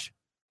yet, Josh?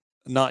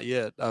 Not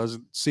yet. I was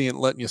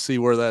letting you see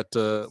where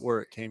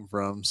it came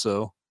from.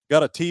 So,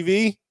 got a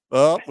TV.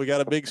 Oh, we got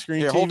a big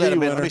screen. Here, TV hold that a minute.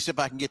 winner. Let me see if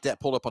I can get that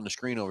pulled up on the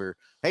screen over here.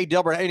 Hey,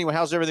 Delbert. Anyway,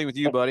 how's everything with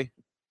you, buddy?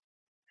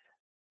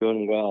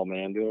 Doing well,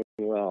 man. Doing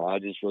well. I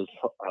just was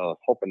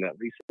hoping that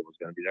Lisa was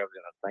going to be there. I was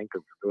going to thank her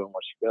for doing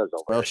what she does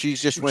over there. Well, she's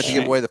just went to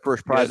give away the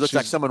first prize. Yeah, looks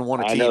like someone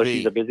won a TV. I know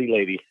she's a busy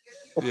lady.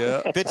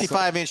 Yeah.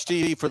 55-inch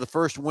TV for the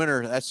first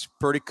winner. That's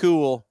pretty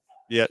cool.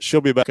 Yeah,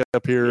 she'll be back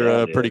up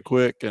here pretty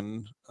quick,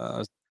 and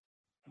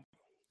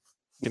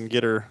can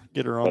get her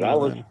on. But I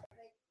was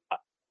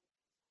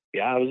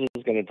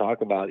just going to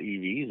talk about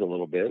EVs a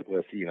little bit.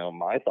 With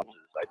my thoughts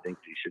is I think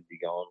they should be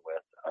going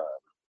with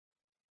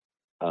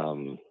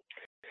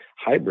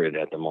hybrid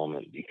at the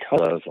moment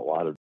because of a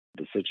lot of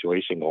the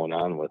situation going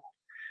on with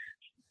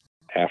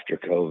after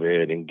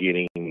COVID and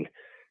getting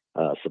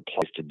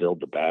supplies to build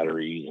the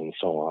batteries and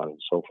so on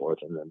and so forth,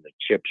 and then the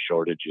chip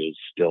shortage is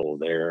still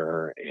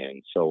there,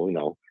 and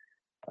so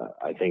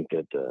I think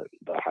that the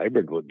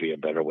hybrid would be a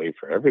better way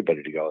for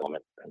everybody to go,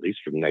 at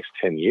least for the next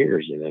 10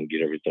 years, and then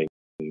get everything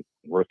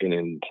working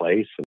in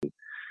place and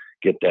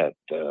get that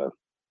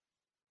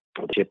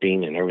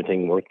shipping and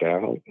everything worked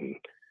out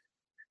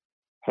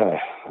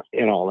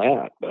and all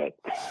that. But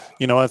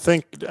I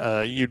think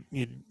you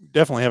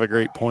definitely have a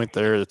great point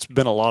there. It's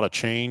been a lot of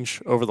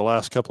change over the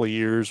last couple of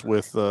years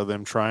with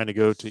them trying to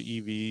go to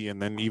EV,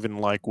 and then even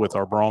like with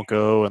our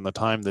Bronco and the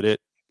time that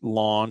it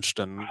launched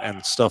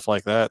and stuff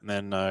like that, and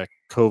then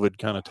COVID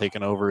kind of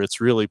taken over. It's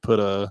really put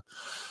a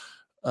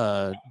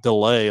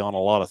delay on a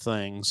lot of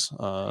things,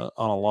 on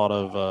a lot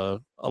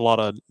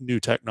of new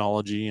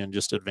technology and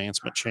just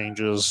advancement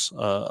changes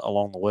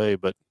along the way.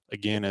 But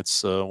again,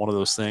 it's one of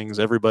those things.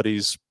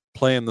 Everybody's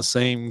playing the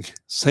same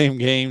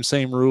game,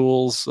 same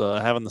rules,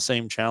 having the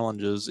same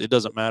challenges. It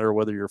doesn't matter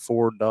whether you're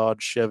Ford,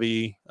 Dodge,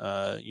 Chevy,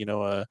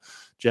 a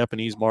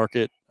Japanese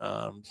market.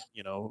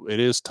 It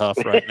is tough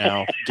right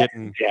now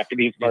getting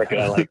Japanese market.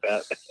 I like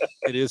that.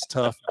 It is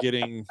tough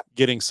getting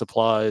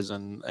supplies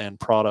and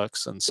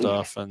products and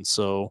stuff. And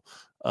so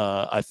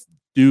I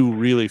do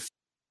really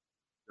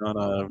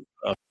done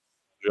a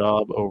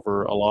job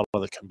over a lot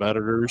of the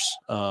competitors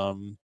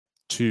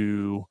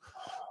to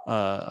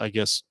I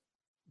guess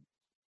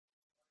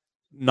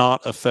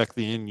not affect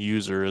the end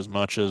user as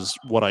much as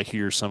what I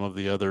hear some of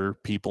the other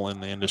people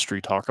in the industry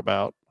talk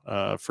about,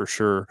 for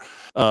sure.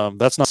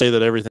 That's not to say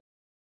that everything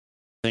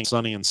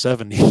sunny and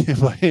 70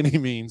 by any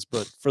means,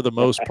 but for the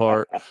most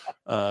part,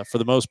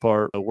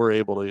 we're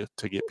able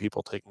to get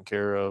people taken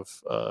care of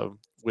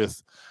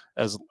with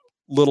as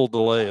little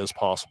delay as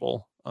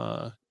possible,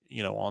 on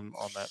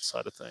that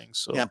side of things.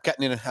 So yeah, I'm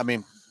cutting in.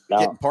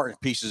 Getting part and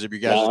pieces of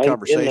your guys'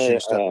 conversation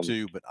and stuff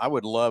too, but I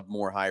would love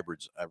more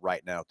hybrids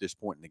right now at this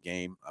point in the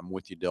game. I'm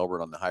with you, Delbert,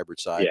 on the hybrid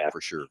side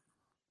for sure.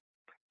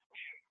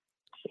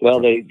 Well,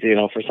 they,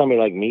 for somebody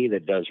like me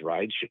that does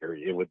rideshare,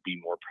 it would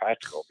be more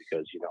practical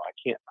because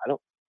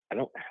I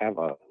don't have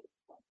a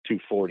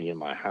 240 in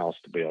my house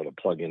to be able to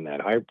plug in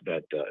that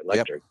electric.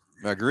 Yep,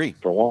 I agree.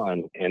 For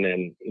one, and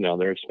then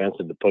they're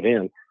expensive to put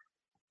in.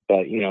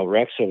 But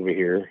Rex over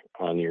here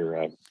on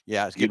your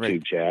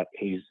YouTube chat,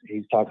 he's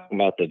talking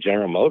about the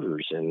General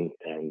Motors, and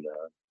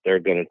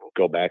they're going to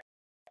go back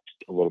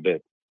a little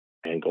bit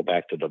and go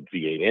back to the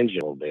V8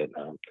 engine a little bit.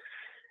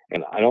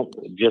 And I don't,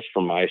 just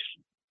from my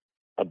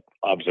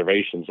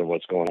observations of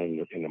what's going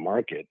on in the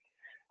market,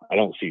 I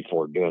don't see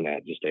Ford doing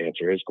that, just to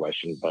answer his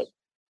question. But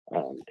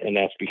and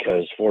that's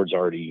because Ford's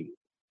already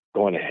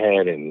going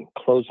ahead and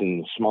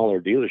closing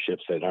smaller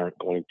dealerships that aren't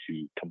going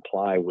to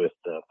comply with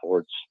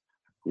Ford's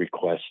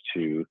request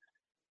to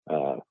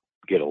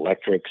get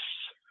electrics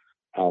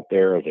out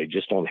there, or they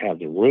just don't have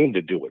the room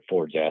to do what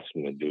Ford's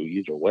asking them to do.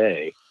 Either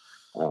way,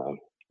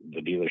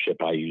 the dealership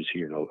I use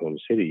here in Oklahoma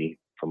City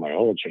for my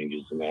oil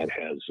changes and that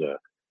has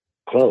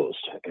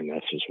closed, and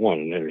that's just one.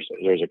 And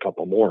there's a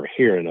couple more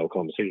here in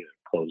Oklahoma City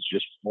that closed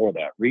just for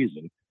that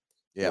reason.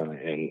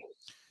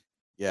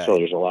 Yeah, so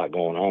there's a lot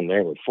going on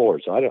there with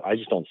Ford. So I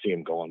just don't see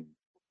them going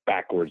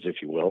backwards,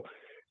 if you will,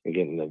 and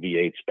getting the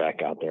V8s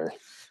back out there,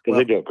 because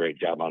they do a great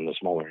job on the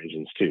smaller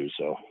engines too.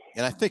 So,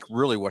 and I think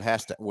really what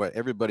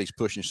everybody's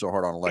pushing so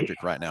hard on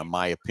electric right now,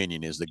 my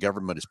opinion is the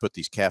government has put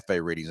these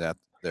CAFE ratings out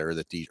there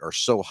that these are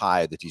so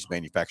high that these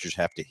manufacturers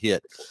have to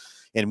hit.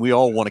 And we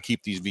all want to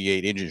keep these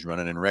V8 engines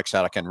running. And Rex,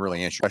 how I can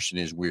really answer your question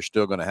is we're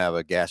still going to have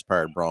a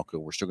gas-powered Bronco.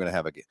 We're still going to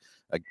have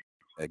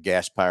a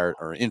gas-powered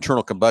or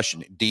internal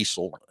combustion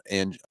diesel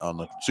and on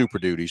the Super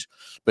Duties.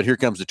 But here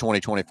comes the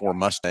 2024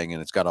 Mustang,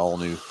 and it's got all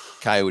new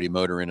Coyote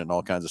motor in it and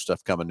all kinds of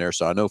stuff coming there.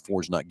 So I know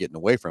Ford's not getting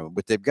away from it,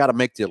 but they've got to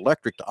make the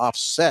electric to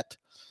offset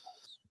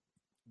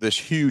this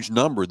huge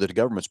number that the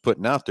government's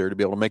putting out there to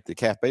be able to make the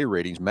CAFE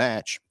ratings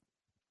match.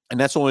 And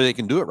that's the only way they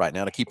can do it right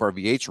now to keep our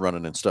V8s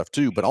running and stuff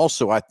too. But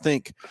also I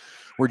think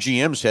where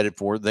GM's headed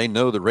for, they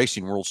know the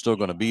racing world's still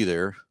going to be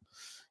there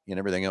and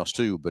everything else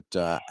too. But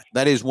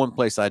that is one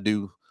place I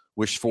do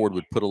wish Ford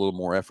would put a little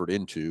more effort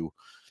into,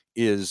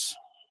 is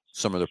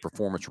some of the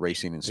performance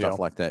racing and stuff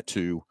like that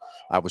too.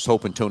 I was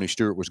hoping Tony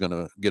Stewart was going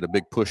to get a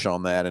big push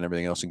on that and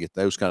everything else and get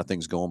those kind of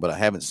things going, but I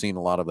haven't seen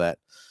a lot of that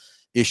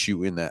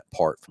issue in that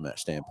part from that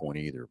standpoint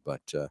either.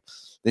 But the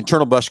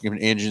internal combustion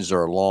engines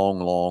are a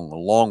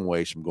long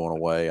ways from going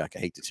away. I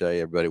hate to tell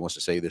you, everybody wants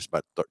to say this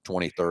about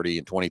 2030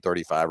 and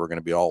 2035 are going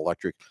to be all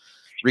electric.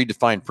 Read the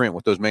fine print.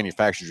 What those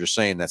manufacturers are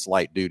saying, that's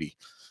light duty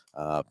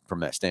from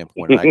that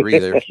standpoint. And I agree,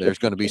 there's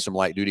going to be some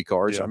light duty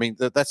cars. I mean,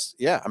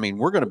 I mean,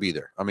 we're going to be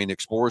there. I mean, the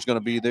Explorer's going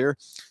to be there.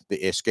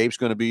 The Escape's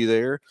going to be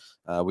there.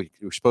 We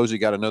supposedly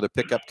got another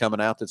pickup coming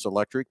out that's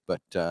electric,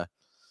 but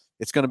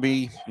it's going to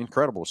be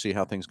incredible to see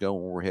how things go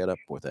when we're head up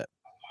with that.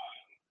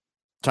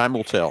 Time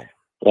will tell.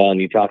 Well,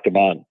 and you talked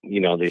about,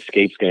 the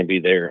Escape's going to be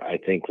there. I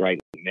think right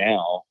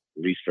now,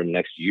 at least for the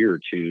next year or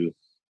two,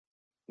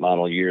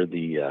 model year,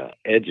 the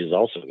Edge is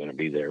also going to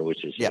be there,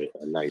 which is a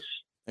nice.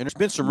 And there's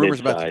been some rumors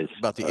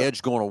about the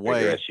Edge going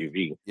away.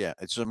 SUV. Yeah,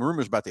 it's some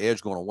rumors about the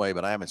Edge going away,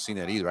 but I haven't seen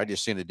that either. I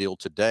just seen a deal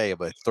today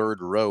of a third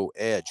row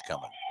Edge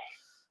coming.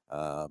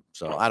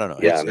 So I don't know.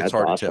 Yeah, it's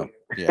hard to tell.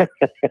 Yeah.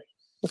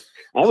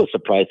 I was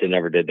surprised they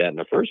never did that in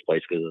the first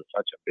place because it's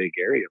such a big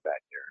area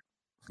back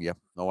there. Yeah,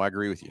 no, I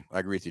agree with you. I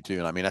agree with you too.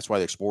 And I mean, that's why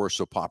the Explorer is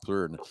so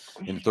popular and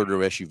in the third row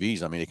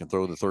SUVs. I mean, they can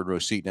throw the third row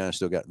seat down and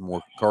still got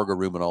more cargo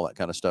room and all that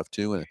kind of stuff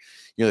too. And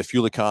the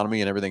fuel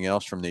economy and everything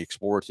else from the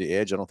Explorer to the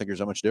Edge, I don't think there's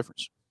that much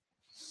difference.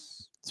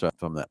 So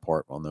from that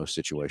part on those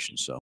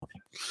situations. So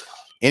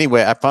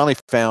anyway, I finally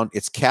found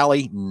it's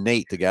Callie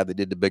Nate, the guy that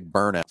did the big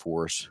burnout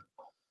for us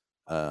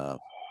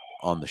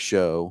on the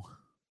show.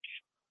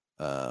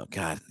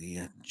 God,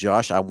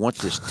 Josh, I want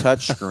this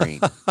touch screen.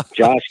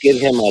 Josh,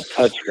 get him a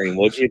touch screen,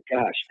 would you?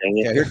 Gosh, dang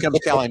it. Yeah, here comes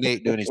Callie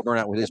Nate doing his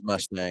burnout with his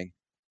Mustang.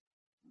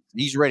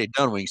 He's already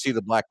done when you see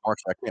the black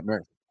marks. I can't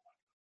remember.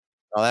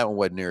 Oh, that one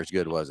wasn't near as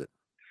good, was it?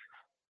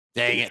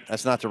 Dang it.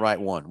 That's not the right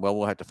one. Well,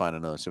 we'll have to find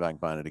another, see if I can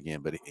find it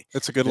again. But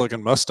it's a good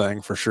looking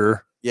Mustang for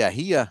sure. Yeah,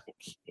 yeah,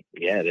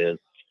 it is.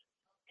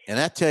 And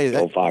I tell you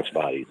that old Fox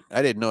bodies.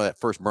 I didn't know that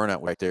first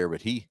burnout right there,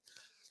 but he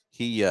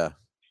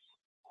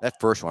that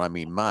first one, I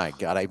mean, my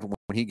God,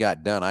 when he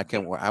got done, I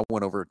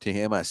went over to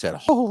him. I said,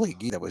 holy,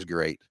 that was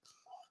great.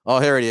 Oh,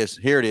 here it is.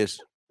 Here it is.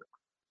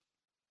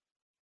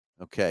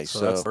 Okay. So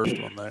that's the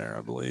first one there,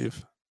 I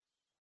believe.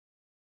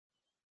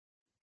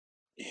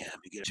 Yeah, let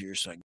me get it here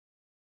so I can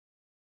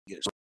get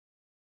it.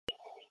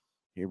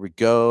 Here we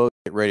go.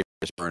 Get ready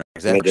for this burnout.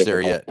 Is that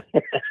there yet?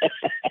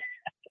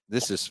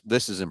 This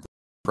is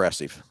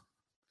impressive.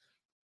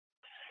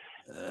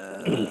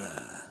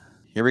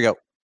 Here we go.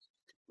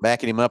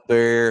 Backing him up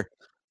there.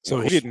 So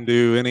he didn't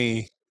do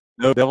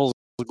no devil's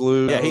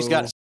glue. Yeah, he's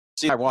got.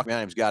 See, I walked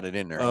behind him. He's got it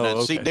in there. Oh,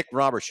 okay. See, Nick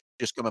Roberts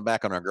just coming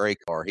back on our gray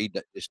car. He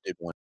just did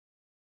one,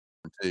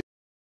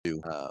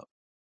 too.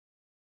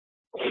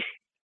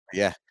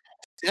 Yeah,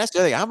 see, that's the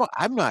other thing.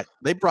 I'm not.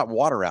 They brought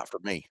water out for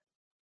me.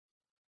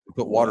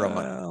 Put water on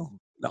my. No.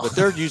 But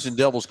they're using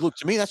devil's glue.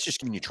 To me, that's just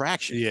giving you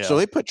traction. Yeah. So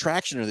they put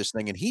traction in this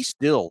thing, and he's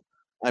still.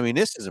 I mean,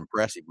 this is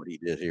impressive what he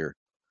did here.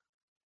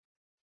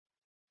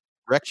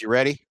 Rex, you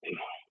ready?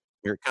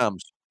 Here it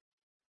comes.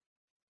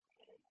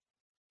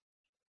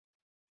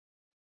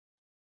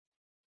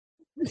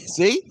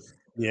 See?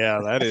 Yeah,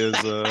 that is.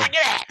 Look at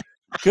that.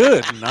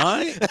 Good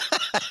night.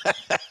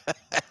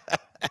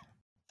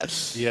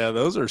 Yeah,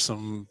 those are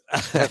some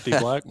hefty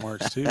black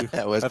marks too.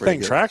 That thing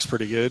good. Tracks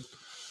pretty good.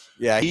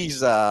 Yeah,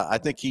 he's I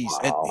think he's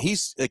Wow.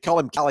 they call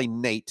him Cali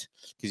Nate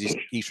because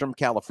he's from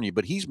California,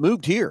 but he's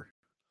moved here.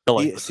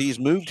 He's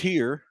moved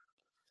here,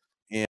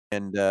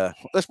 and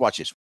let's watch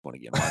this one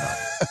again. Why not?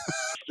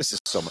 This is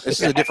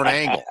a different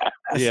angle.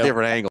 This is a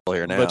different angle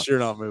here now. But you're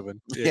not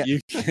moving. Yeah, you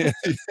can.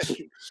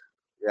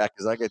 Yeah,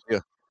 because I get you.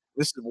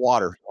 This is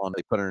water on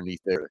they put underneath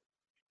there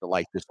to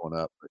light this one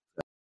up.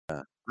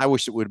 But I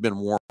wish it would have been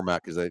warm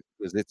out because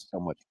it's so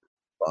much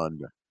fun.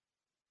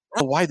 I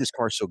don't know why this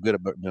car's so good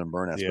about doing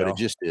burnouts, but it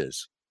just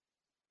is.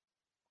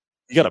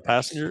 You got a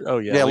passenger? Oh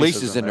yeah. Yeah,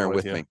 Lisa's in there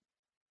with me.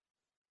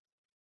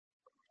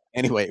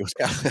 Anyway, it was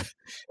kind of,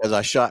 as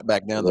I shot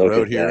back down the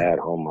road here. That.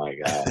 Oh my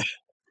gosh.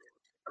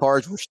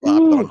 Cars were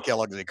stopped on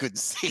Kellogg. They couldn't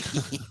see.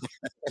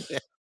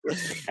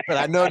 But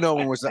I know no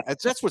one was.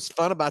 That's what's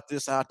fun about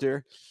this out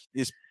there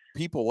is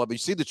people. Well, you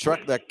see the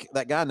truck,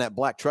 that guy in that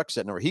black truck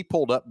sitting there. He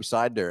pulled up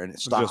beside there and it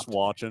stopped. Just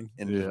watching.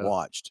 And just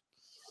watched.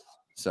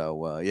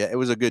 So, yeah, it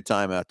was a good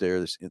time out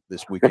there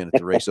this weekend at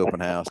the Race Open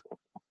House.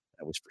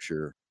 That was for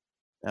sure.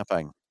 Now if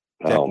I can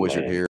tech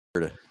wizard here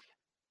to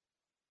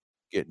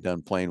get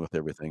done playing with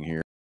everything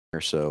here.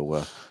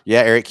 So,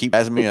 yeah, Eric, keep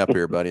passing me up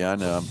here, buddy. I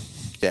know I'm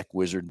tech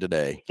wizard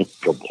today.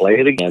 Go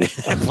play it again.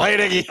 Play it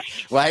again.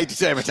 Well, I hate to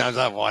say how many times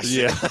I've watched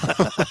it.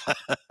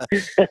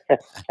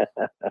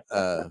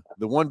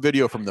 The one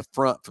video from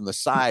the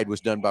side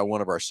was done by one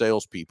of our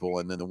salespeople,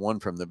 and then the one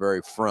from the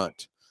very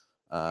front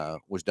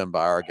was done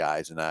by our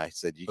guys. And I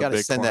said, you got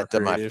to send that to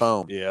my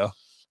phone. Yeah.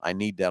 I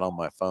need that on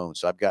my phone.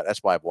 So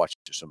that's why I've watched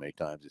it so many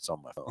times. It's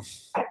on my phone.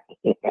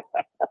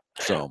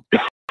 So,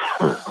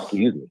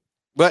 excuse me.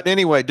 But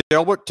anyway,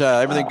 Delbert,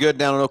 everything good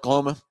down in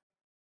Oklahoma?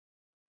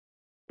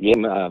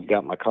 Yeah, I've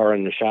got my car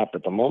in the shop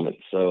at the moment.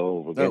 So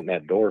we're getting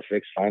that door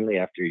fixed finally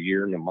after a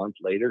year and a month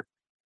later,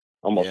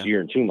 almost a year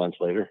and 2 months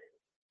later.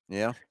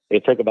 Yeah.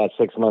 It took about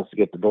 6 months to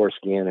get the door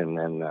skinned, and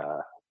then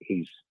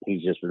he's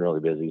just been really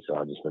busy. So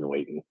I've just been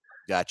waiting.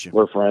 Gotcha.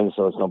 We're friends,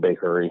 so it's no big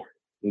hurry.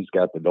 He's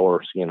got the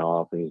door skin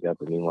off, and he's got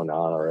the new one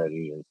on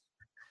already, and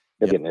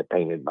they're getting it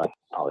painted by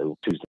probably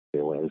Tuesday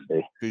or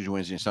Wednesday. Tuesday,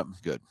 Wednesday, something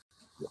good.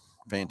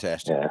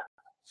 Fantastic. Yeah.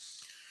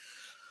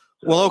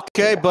 So, well,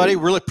 okay, buddy.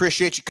 Really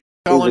appreciate you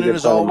calling in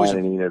as always.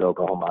 In Enid,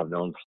 Oklahoma, I've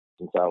known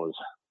since I was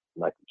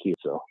like a kid.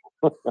 So.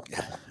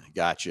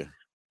 Gotcha.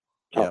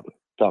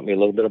 Taught me a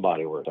little bit of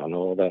body work. I know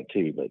all that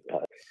too, but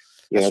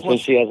since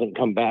she hasn't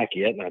come back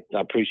yet, and I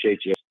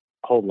appreciate you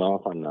holding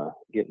off on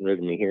getting rid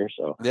of me here.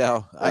 So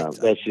yeah,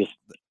 that's just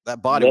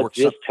that body work.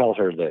 Just tell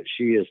her that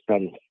she has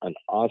done an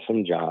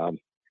awesome job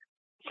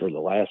for the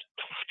last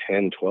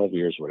 10, 12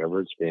 years,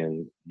 whatever it's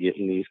been,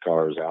 getting these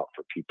cars out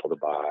for people to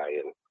buy.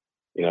 And,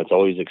 it's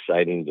always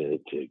exciting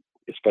to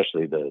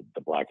especially the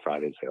Black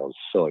Friday sales,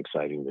 so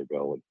exciting to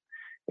go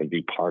and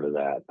be part of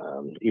that.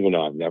 Even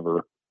though I've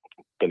never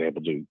been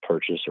able to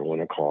purchase or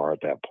win a car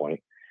at that point.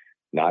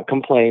 Not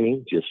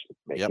complaining, just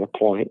making a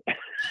point.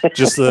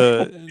 just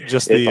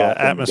the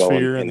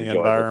atmosphere and the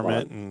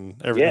environment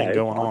and everything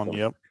going on.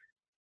 Yep.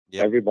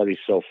 Everybody's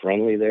so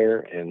friendly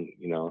there, and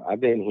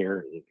I've been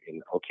here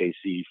in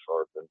OKC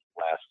for the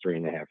last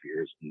 3.5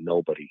 years.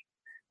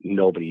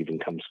 Nobody even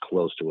comes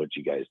close to what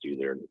you guys do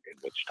there in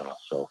Wichita.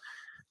 So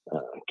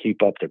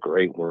keep up the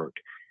great work.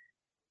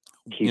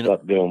 Keep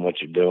up doing what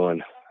you're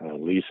doing.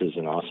 Lisa's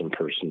an awesome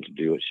person to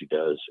do what she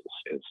does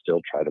and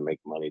still try to make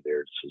money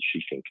there so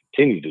she can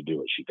continue to do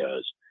what she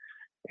does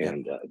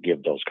and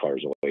give those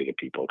cars away to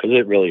people, because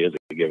it really is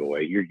a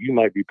giveaway. You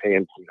might be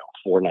paying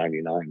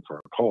 $499 for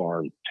a car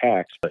and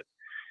tax, but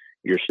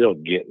you're still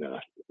getting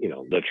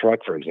the truck,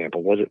 for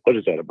example. What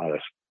is that, about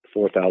a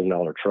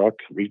 $4,000 truck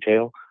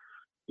retail?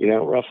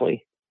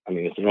 Roughly. I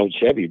mean, it's an old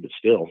Chevy, but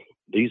still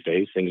these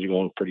days things are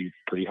going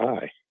pretty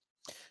high.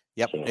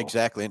 Yep, so.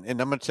 Exactly.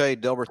 And I'm going to tell you,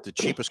 Delbert, the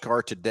cheapest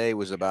car today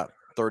was about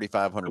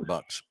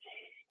 $3,500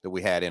 that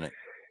we had in it.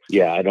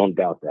 Yeah, I don't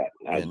doubt that.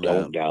 I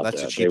don't doubt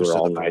that's that. The cheapest they were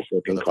all nice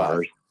looking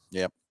cars.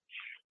 Yep.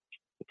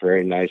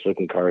 Very nice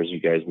looking cars.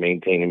 You guys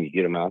maintain them. You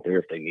get them out there.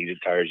 If they needed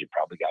tires, you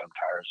probably got them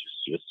tires.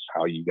 It's just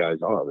how you guys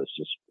are.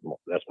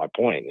 That's my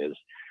point. Is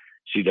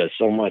she does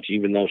so much,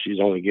 even though she's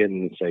only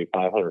getting, say,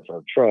 $500 for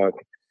a truck.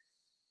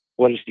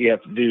 What does she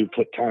have to do?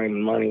 Put time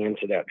and money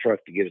into that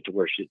truck to get it to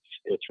where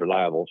it's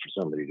reliable for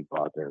somebody to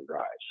go out there and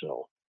drive.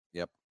 So,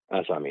 yep,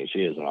 that's what I mean. She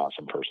is an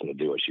awesome person to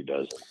do what she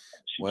does.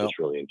 She just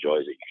really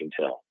enjoys it. You can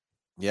tell.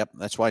 Yep,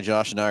 that's why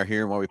Josh and I are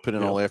here, and why we put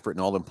in all the effort,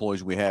 and all the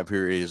employees we have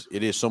here.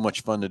 It is so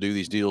much fun to do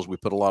these deals. We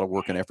put a lot of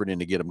work and effort in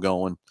to get them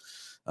going,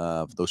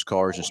 those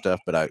cars and stuff.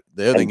 But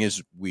the other thing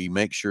is, we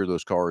make sure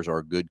those cars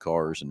are good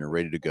cars and they're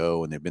ready to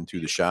go, and they've been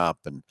through the shop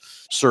and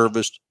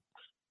serviced,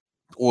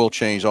 oil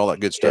change, all that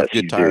good stuff.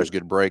 Good tires,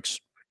 good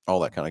brakes, all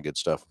that kind of good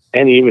stuff.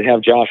 And you even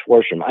have Josh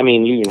Worsham. I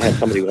mean, you even have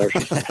somebody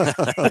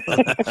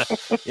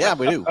Worsham. Yeah,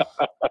 we do.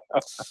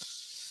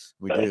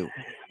 We do.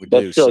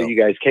 But still, you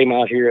guys came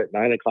out here at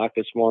 9 o'clock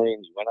this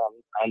morning. You went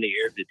on the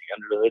air, did the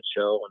Under the Hood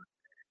show,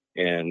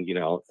 and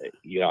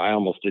I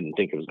almost didn't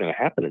think it was going to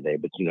happen today,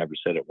 but you never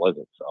said it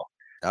wasn't. So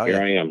Oh,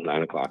 here yeah. I am,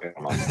 9 o'clock.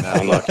 I'm on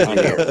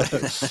here.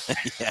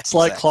 It's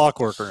like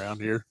clockwork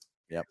around here.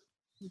 Yep.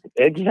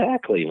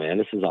 Exactly, man.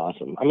 This is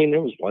awesome. I mean,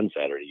 there was one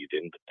Saturday you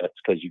didn't, but that's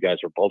because you guys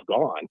were both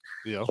gone.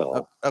 Yeah.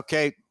 So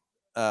okay,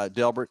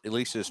 Delbert,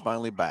 Elisa is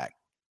finally back.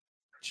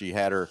 She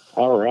had her.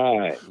 All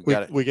right.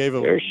 We gave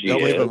a. There she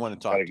is. Want to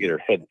talk Gotta get her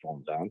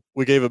headphones on.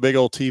 We gave a big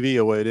old TV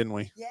away, didn't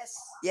we?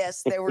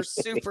 Yes, they were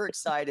super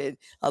excited.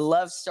 I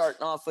love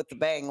starting off with the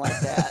bang like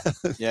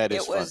that. Yeah,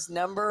 it was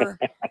number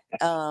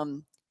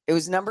it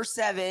was number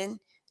 7.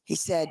 He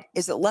said,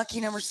 "Is it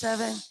lucky number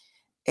 7?"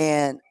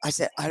 And I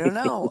said, "I don't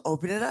know.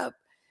 Open it up."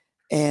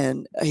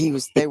 And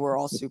they were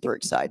all super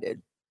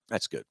excited.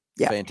 That's good.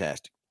 Yeah.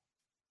 Fantastic.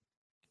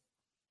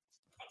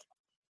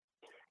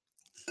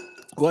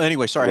 Well,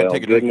 anyway, sorry, I had to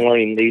take a Good drink.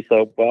 morning,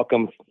 Lisa.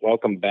 Welcome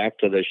back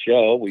to the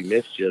show. We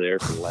missed you there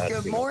for the last.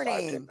 Good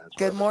morning.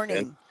 Good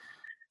morning.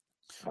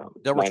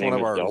 Delbert's one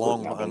of our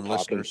long-run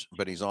listeners,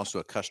 but he's also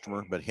a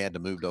customer, but he had to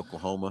move to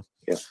Oklahoma.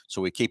 Yeah.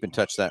 So we keep in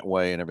touch that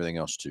way and everything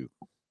else too.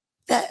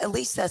 At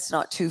least that's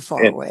not too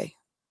far away.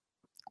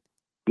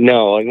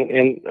 No,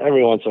 and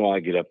every once in a while I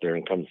get up there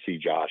and come see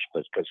Josh,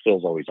 but because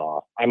Phil's always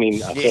off. I mean,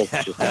 Phil's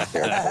just not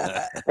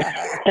there.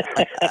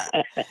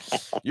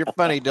 You're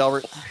funny,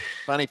 Delbert.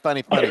 Funny.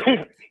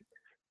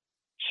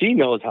 She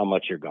knows how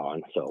much you're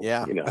gone, so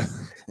yeah. Anyway,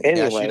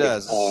 yeah, she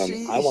does.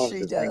 I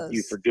wanted to thank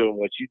you for doing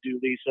what you do,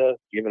 Lisa,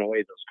 giving away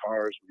those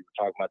cars. We were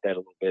talking about that a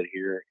little bit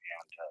here, and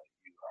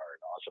you are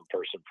an awesome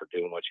person for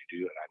doing what you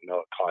do, and I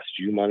know it costs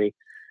you money.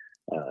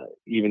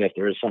 Even if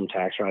there is some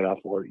tax write-off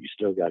for it, you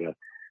still got to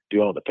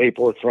do all the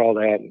paperwork for all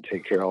that and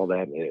take care of all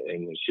that, and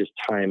it's just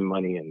time,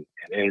 money, and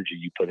energy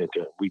you put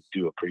into it. We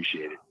do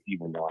appreciate it,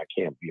 even though I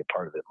can't be a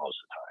part of it most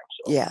of the time.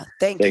 So yeah,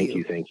 thank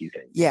you. Thank you.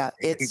 Yeah,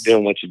 keep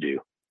doing what you do.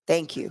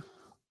 Thank you.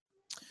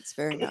 It's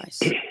very nice.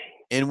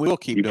 And we'll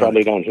keep you doing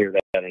probably it. Don't hear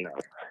that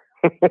enough.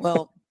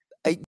 Well,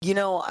 I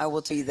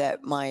will tell you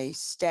that my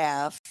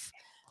staff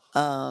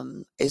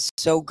is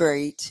so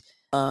great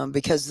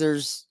because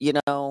there's, we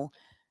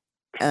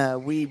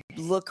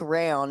look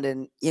around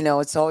and,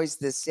 it's always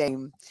the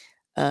same,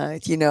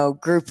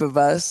 group of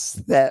us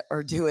that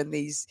are doing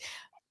these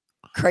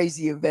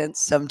crazy events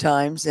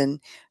sometimes.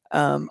 And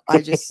I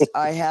do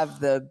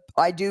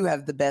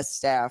have the best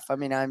staff. I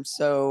mean, I'm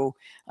so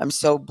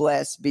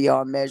blessed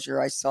beyond measure.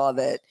 I saw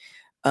that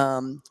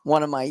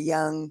one of my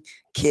young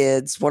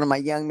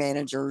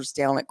managers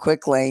down at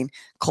Quick Lane,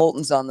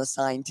 Colton's on the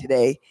sign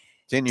today.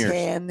 10 years.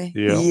 10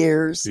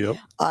 years. Yep.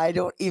 I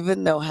don't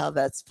even know how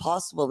that's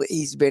possible that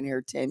he's been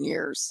here 10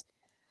 years.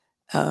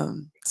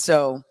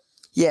 So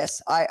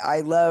yes,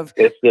 I love.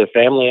 It's the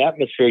family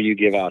atmosphere you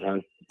give out,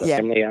 hon.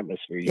 Family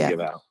atmosphere you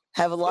give out.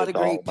 Have a lot of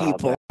great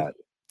people.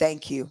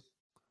 Thank you.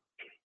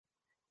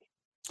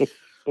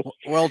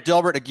 Well,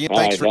 Delbert, again,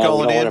 thanks for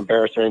calling in. I don't want to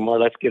embarrass her anymore.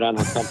 Let's get on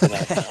with something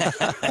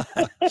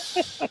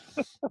else.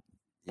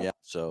 Yeah.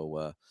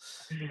 So,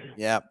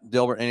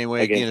 Delbert.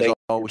 Anyway, again, as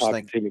always,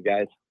 thanks to you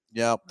guys.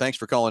 Yeah, thanks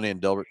for calling in,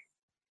 Delbert.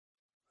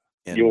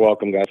 And you're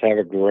welcome, guys. Have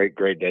a great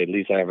day.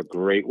 Lisa, have a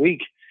great week.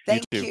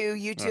 Thank you.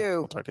 You too.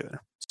 I'll talk to you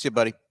there. See you,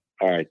 buddy.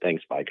 All right.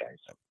 Thanks. Bye, guys.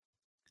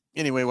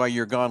 Anyway, while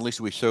you're gone,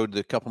 Lisa, we showed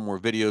a couple more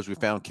videos. We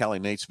found Callie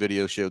Nate's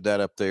video, showed that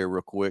up there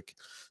real quick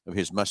of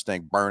his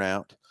Mustang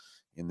burnout.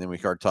 And then we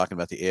started talking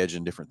about the Edge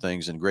and different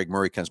things. And Greg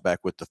Murray comes back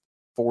with the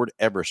Ford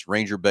Everest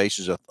Ranger base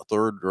is a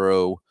third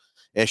row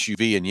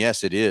SUV. And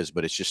yes, it is,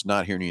 but it's just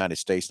not here in the United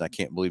States. And I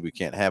can't believe we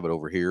can't have it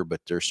over here, but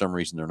there's some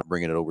reason they're not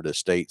bringing it over to the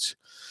States.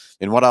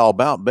 And what I'll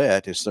about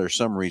bet is there's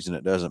some reason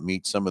it doesn't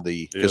meet some of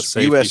the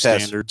U.S.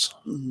 standards.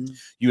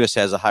 U.S.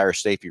 has a higher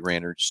safety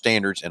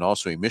standards and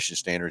also emission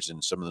standards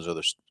than some of those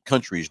other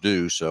countries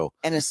do. So,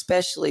 and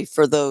especially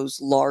for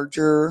those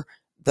larger,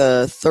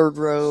 the third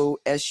row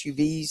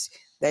SUVs,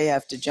 they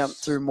have to jump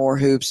through more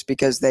hoops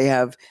because they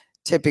have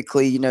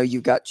typically,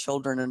 you've got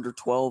children under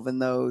 12 in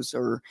those,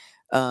 or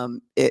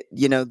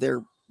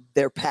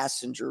they're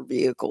passenger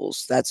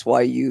vehicles. That's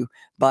why you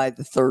buy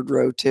the third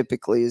row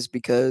typically, is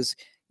because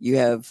you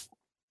have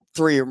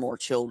 3 or more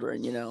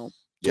children,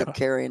 they're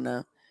carrying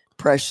a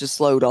precious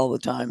load all the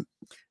time.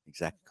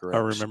 Exactly correct. I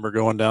remember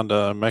going down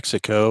to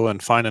Mexico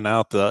and finding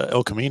out the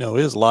El Camino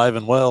is live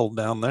and well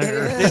down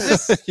there.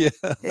 It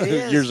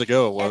is. Years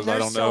ago it was. And I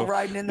don't still know.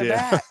 Riding in the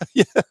back.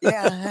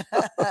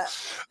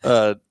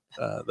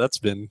 That's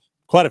been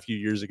quite a few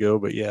years ago,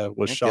 but it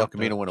was shot. El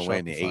Camino went away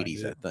in the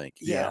 80s, I think.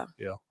 Yeah,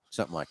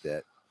 something like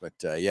that. But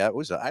it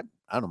was. I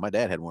don't know. My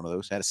dad had one of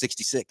those. Had a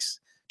 '66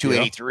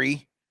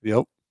 283.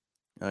 Yep.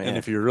 Oh, yeah. And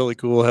if you're really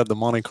cool, had the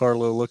Monte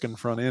Carlo looking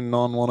front end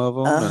on one of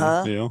them.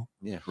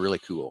 Yeah, really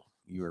cool.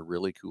 You were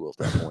really cool at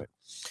that point.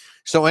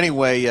 So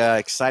anyway,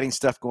 exciting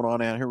stuff going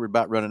on out here. We're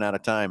about running out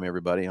of time,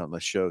 everybody, on the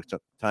show.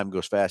 Time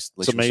goes fast.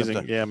 It's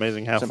amazing.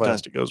 Amazing how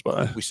fast it goes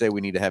by. We say we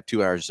need to have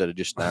 2 hours instead of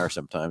just an hour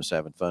sometimes,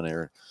 having fun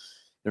there.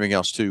 Everything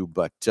else too.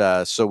 But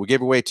so we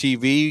gave away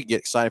TV. Get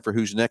excited for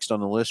who's next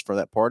on the list for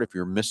that part. If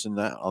you're missing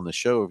that on the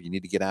show, you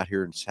need to get out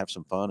here and have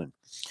some fun and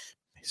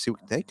see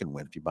what they can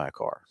win if you buy a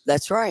car.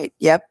 That's right.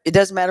 Yep. It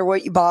doesn't matter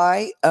what you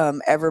buy.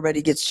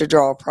 Everybody gets to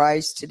draw a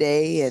prize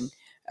today, and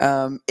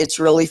It's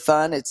really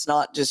fun. It's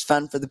not just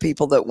fun for the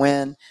people that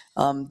win.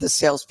 The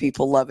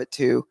salespeople love it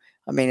too.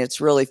 I mean, it's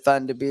really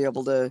fun to be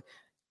able to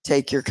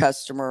take your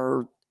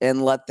customer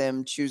and let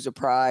them choose a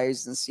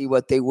prize and see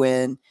what they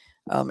win.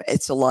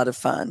 It's a lot of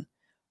fun.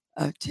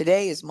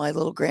 Today is my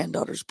little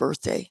granddaughter's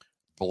birthday.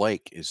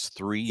 Blake is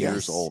 3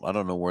 years old. I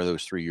don't know where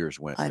those 3 years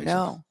went. I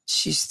know.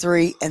 She's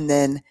 3. And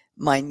then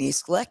my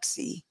niece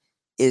Lexi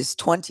is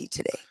 20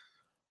 today.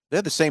 They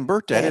had the same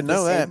birthday. I didn't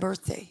know that. Same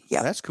birthday.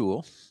 Yeah. That's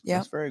cool. Yeah.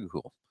 That's very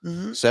cool.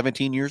 Mm-hmm.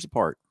 17 years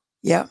apart.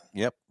 Yeah.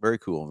 Yep. Very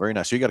cool. Very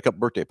nice. So you got a couple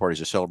birthday parties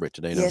to celebrate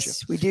today, don't you?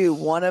 Yes, we do.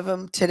 One of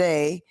them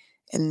today.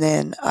 And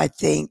then I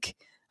think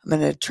we're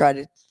going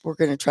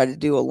to try to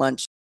do a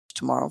lunch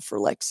tomorrow for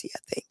Lexi, I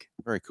think.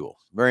 Very cool.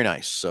 Very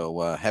nice. So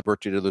happy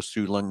birthday to those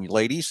 2 young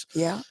ladies.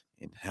 Yeah.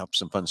 And have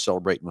some fun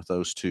celebrating with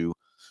those 2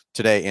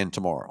 today and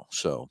tomorrow.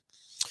 So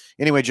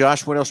anyway,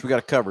 Josh, what else we got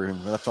to cover? We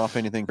left off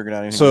anything? Figured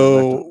out anything?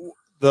 So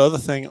the other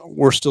thing,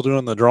 we're still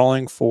doing the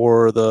drawing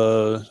for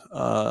the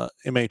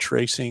MH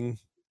Racing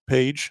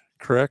page,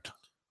 correct?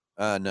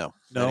 No,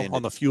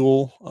 on the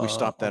fuel. We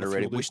stopped that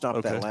already. We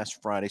stopped that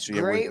last Friday. So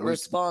yeah, great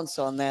response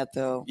on that,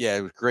 though. Yeah,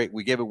 it was great.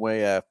 We gave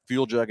away a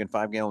fuel jug and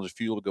 5 gallons of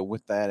fuel to go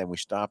with that, and we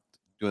stopped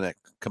doing that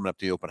coming up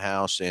to the open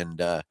house.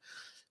 And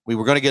we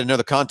were going to get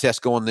another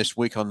contest going this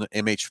week on the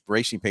MH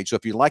Racing page. So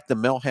if you like the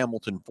Mel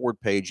Hambelton Ford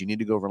page, you need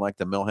to go over and like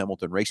the Mel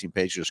Hambelton Racing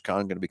page. There's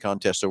going to be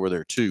contests over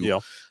there too.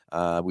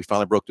 Yeah. We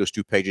finally broke those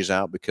 2 pages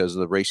out because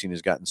the racing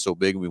has gotten so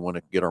big. We want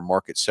to get our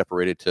market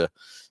separated to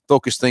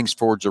focus things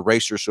towards a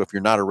racer. So if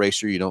you're not a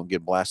racer, you don't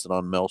get blasted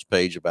on Mel's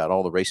page about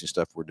all the racing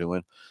stuff we're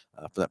doing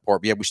for that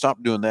part. But yeah, we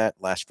stopped doing that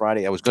last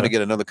Friday. I was going to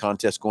get another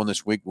contest going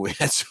this week. We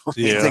had so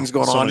many things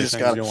going on.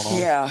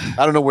 Yeah.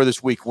 I don't know where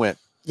this week went.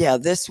 Yeah,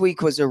 this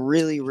week was a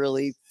really,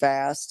 really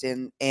fast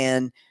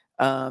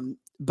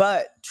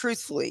but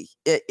truthfully,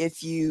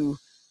 if you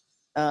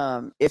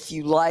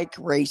like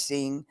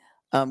racing,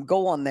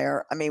 go on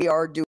there. I mean,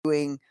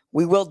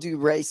 we will do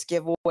race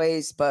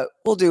giveaways, but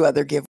we'll do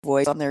other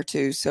giveaways on there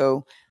too.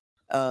 So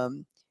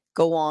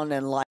go on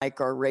and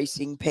like our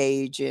racing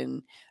page.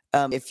 And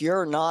if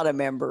you're not a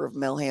member of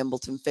Mel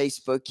Hambelton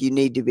Facebook, you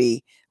need to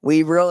be.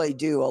 We really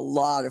do a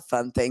lot of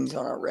fun things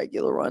on our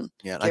regular one.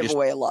 Yeah, give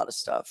away a lot of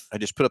stuff. I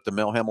just put up the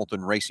Mel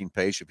Hambelton Racing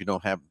page. If you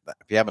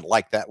haven't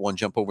liked that one,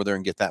 jump over there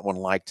and get that one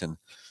liked. And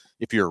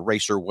if you're a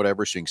racer or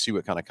whatever, so you can see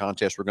what kind of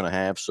contest we're going to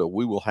have. So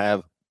we will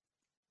have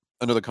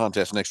another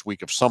contest next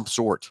week of some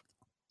sort.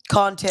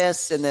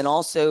 Contests, and then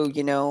also,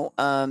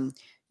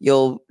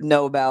 you'll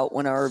know about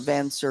when our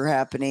events are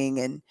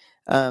happening,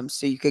 and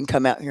so you can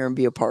come out here and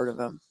be a part of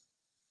them.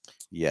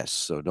 Yes,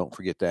 so don't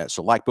forget that.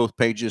 So like both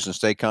pages and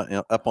stay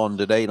up on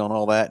to date on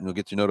all that, and you'll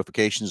get your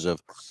notifications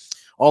of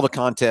all the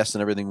contests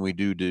and everything we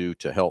do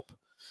to help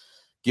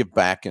give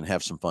back and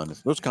have some fun.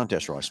 Those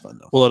contests are always fun,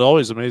 though. Well, it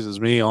always amazes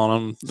me on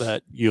them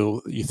that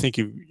you think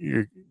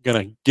you're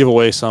going to give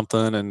away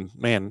something, and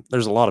man,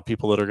 there's a lot of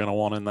people that are going to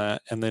want in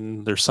that, and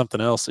then there's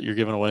something else that you're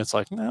giving away. It's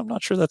like, no, I'm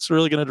not sure that's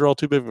really going to draw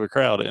too big of a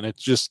crowd, and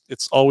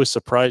it's always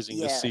surprising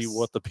to see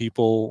what the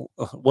people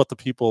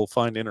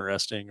find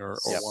interesting or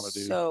want to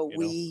do. So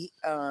we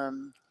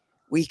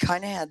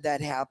kind of had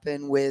that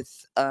happen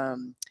with a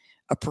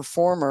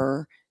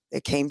performer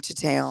that came to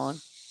town,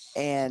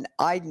 and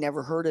I'd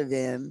never heard of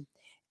him.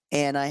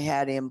 And I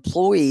had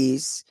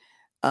employees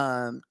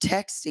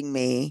texting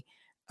me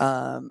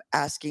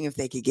asking if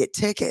they could get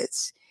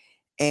tickets.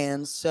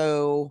 And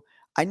so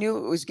I knew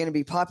it was going to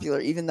be popular,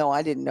 even though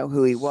I didn't know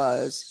who he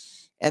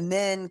was. And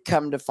then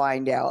come to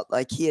find out,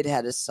 like, he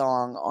had a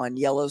song on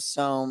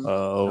Yellowstone.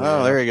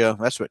 Oh, there you go.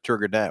 That's what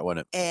triggered that,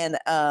 wasn't it? And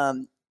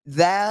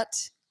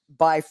that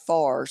by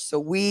far.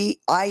 So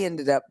I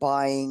ended up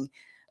buying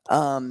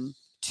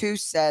 2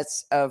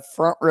 sets of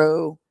front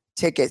row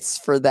tickets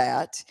for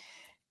that.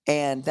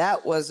 And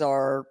that was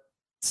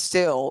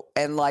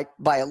and like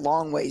by a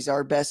long ways,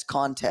 our best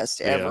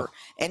contest ever.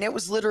 Yeah. And it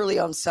was literally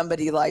on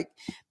somebody like,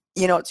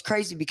 it's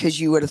crazy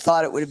because you would have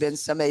thought it would have been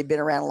somebody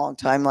been around a long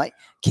time, like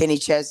Kenny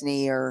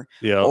Chesney or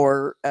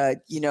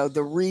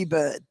the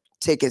Reba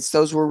tickets.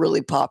 Those were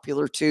really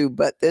popular too.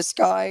 But this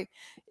guy,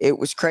 it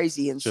was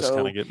crazy. And just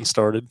kind of getting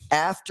started.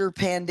 After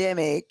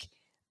pandemic,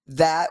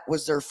 that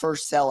was their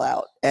first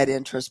sellout at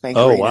Interest Bank.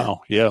 Oh, Arena.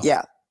 Wow. Yeah.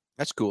 Yeah.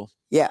 That's cool.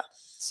 Yeah.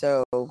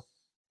 So.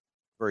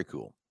 Very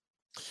cool.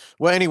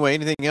 Well, anyway,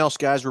 anything else,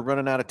 guys? We're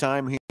running out of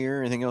time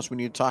here. Anything else we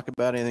need to talk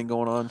about? Anything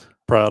going on?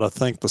 Proud to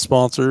thank the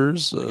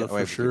sponsors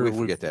for sure. We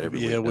forget that every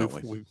week. Yeah,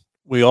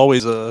 we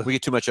always we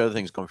get too much other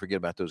things going. Forget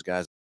about those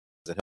guys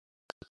that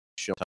help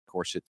show. Of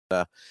course, it's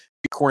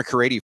Corner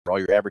Creative for all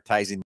your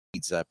advertising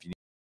needs. If you need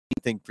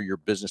anything for your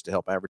business to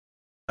help advertise,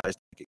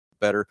 make it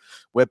better,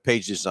 web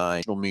page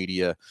design, social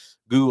media,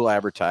 Google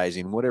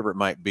advertising, whatever it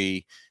might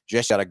be.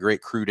 Jess got a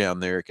great crew down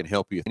there. It can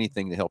help you with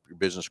anything to help your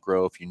business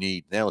grow if you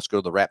need. Now let's go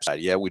to the wrap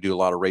side. Yeah, we do a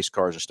lot of race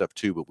cars and stuff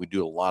too, but we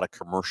do a lot of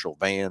commercial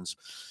vans,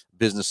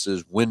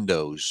 businesses,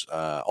 windows,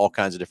 all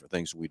kinds of different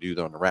things we do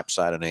there on the wrap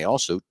side, and they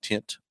also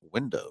tint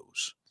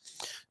windows.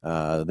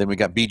 Then we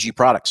got BG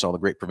Products, all the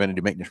great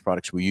preventative maintenance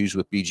products we use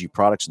with BG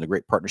Products, and the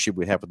great partnership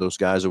we have with those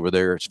guys over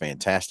there. It's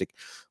fantastic.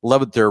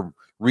 Love it. Their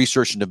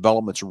research and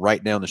development's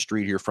right down the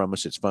street here from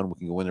us. It's fun. We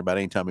can go in there about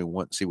any time we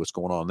want and see what's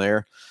going on there.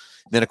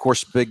 And then, of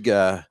course, big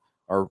our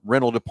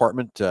rental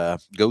department,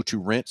 Go To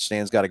Rent.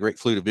 Stan's got a great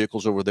fleet of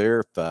vehicles over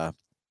there.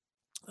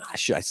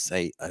 Should I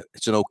say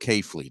it's an okay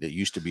fleet? It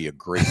used to be a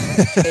great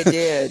fleet. It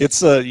did.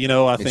 It's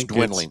I think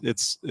dwindling.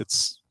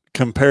 It's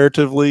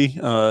comparatively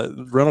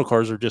rental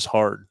cars are just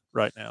hard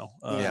right now,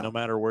 no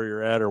matter where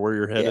you're at or where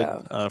you're headed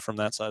from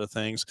that side of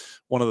things.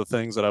 One of the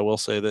things that I will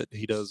say that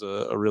he does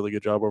a really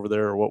good job over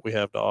there, or what we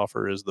have to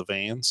offer, is the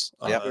vans.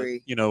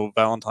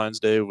 Valentine's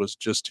Day was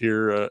just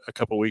here a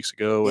couple weeks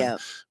ago, and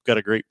we've got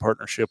a great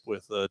partnership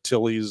with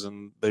Tilly's,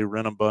 and they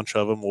rent a bunch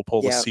of them. We'll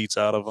pull the seats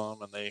out of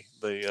them, and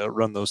they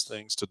run those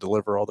things to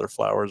deliver all their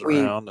flowers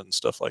around and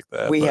stuff like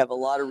that. We have a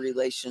lot of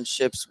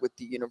relationships with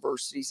the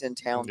universities in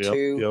town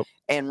too,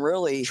 and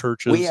really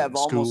churches. We have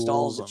almost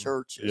all the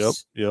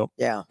churches. Yep.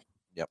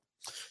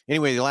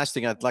 Anyway, the last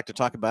thing I'd like to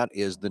talk about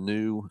is the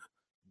new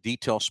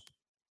detail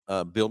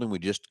building. We're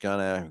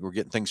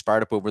getting things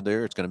fired up over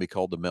there. It's going to be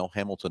called the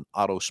Hambelton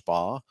Auto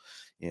Spa,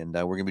 and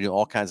we're going to be doing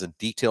all kinds of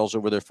details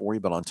over there for you.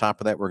 But on top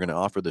of that, we're going to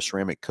offer the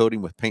ceramic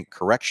coating with paint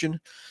correction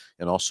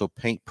and also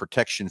paint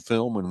protection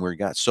film. And we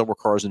got several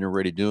cars in there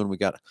ready doing. We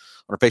got on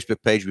our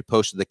Facebook page, we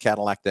posted the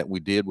Cadillac that we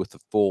did with the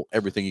full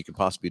everything you can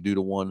possibly do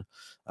to one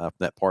from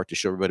that part to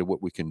show everybody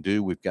what we can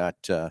do. We've got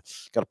a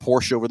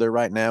Porsche over there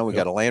right now. We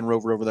got a Land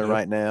Rover over there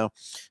right now.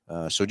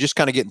 So just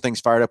kind of getting things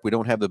fired up. We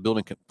don't have the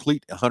building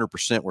complete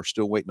 100%. We're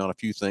still waiting on a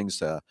few things.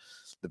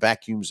 The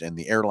vacuums and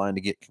the airline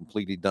to get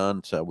completely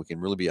done, so we can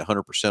really be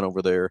 100%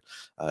 over there.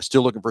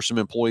 Still looking for some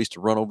employees to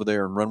run over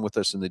there and run with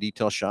us in the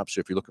detail shop.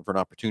 So if you're looking for an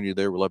opportunity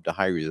there, we'd love to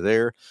hire you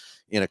there.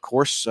 And of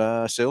course,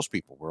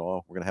 salespeople. We're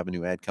going to have a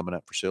new ad coming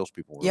up for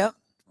salespeople.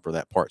 For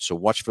that part. So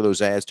watch for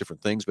those ads,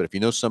 different things. But if you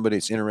know somebody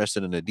that's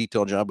interested in a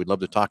detail job, we'd love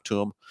to talk to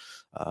them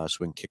so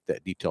we can kick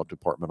that detail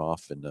department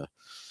off in a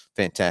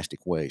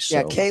fantastic way.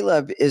 So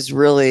Caleb is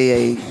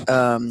really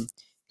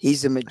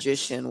he's a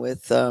magician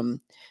with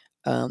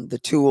the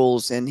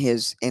tools in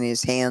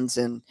his hands,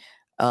 and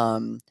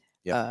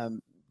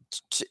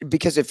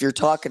because if you're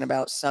talking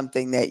about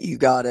something that you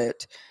got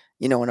at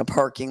in a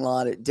parking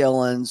lot at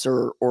Dillon's,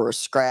 or a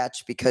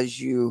scratch because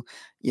your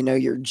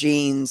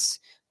jeans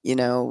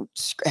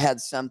had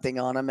something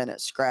on them and it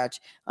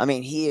scratched. I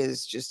mean, he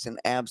is just an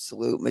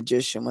absolute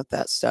magician with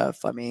that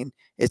stuff. I mean,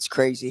 it's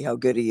crazy how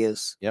good he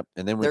is. Yep.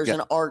 And then there's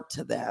an art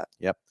to that.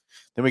 Yep.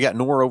 Then we got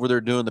Nora over there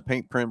doing the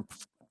paint.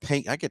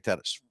 I get that.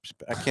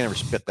 I can't ever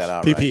spit that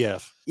out. PPF.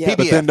 Right. Yeah,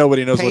 but then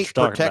nobody knows paint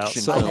what you're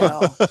talking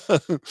about. So.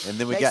 And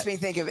then makes me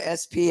think of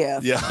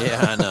SPF. Yeah,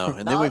 I know.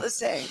 And then the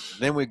same.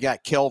 Then we've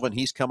got Kelvin.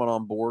 He's coming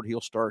on board.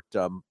 He'll start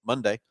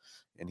Monday,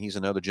 and he's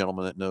another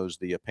gentleman that knows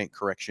the paint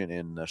correction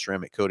and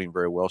ceramic coating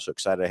very well. So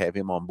excited to have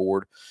him on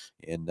board.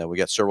 And we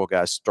got several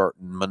guys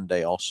starting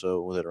Monday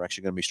also that are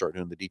actually going to be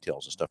starting doing the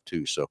details and stuff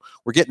too. So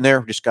we're getting there.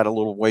 We just got a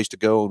little ways to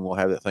go, and we'll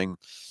have that thing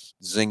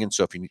zinging.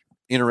 So if you're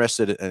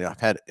interested, and I've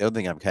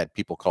had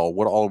people call,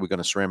 what all are we going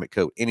to ceramic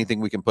coat?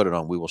 Anything we can put it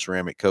on, we will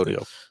ceramic coat it.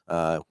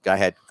 Guy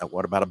had,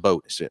 what about a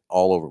boat? I said,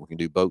 all over. We can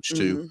do boats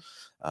too.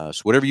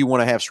 So whatever you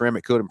want to have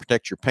ceramic coat and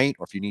protect your paint,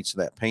 or if you need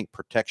some of that paint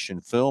protection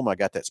film, I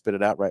got that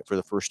spitted out right for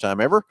the first time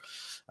ever.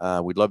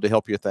 We'd love to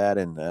help you with that,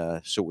 and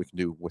so what we can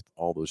do with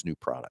all those new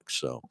products.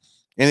 So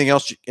anything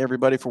else,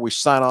 everybody, before we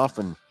sign off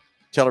and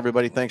tell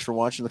everybody thanks for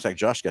watching? Looks like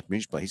Josh got the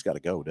music play. He's got to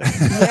go.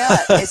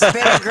 It's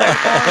been a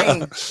great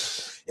morning.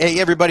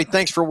 Hey, everybody,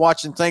 thanks for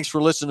watching. Thanks for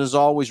listening. As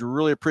always, we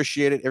really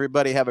appreciate it.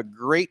 Everybody have a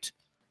great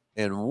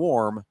and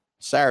warm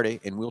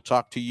Saturday, and we'll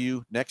talk to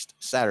you next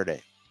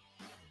Saturday.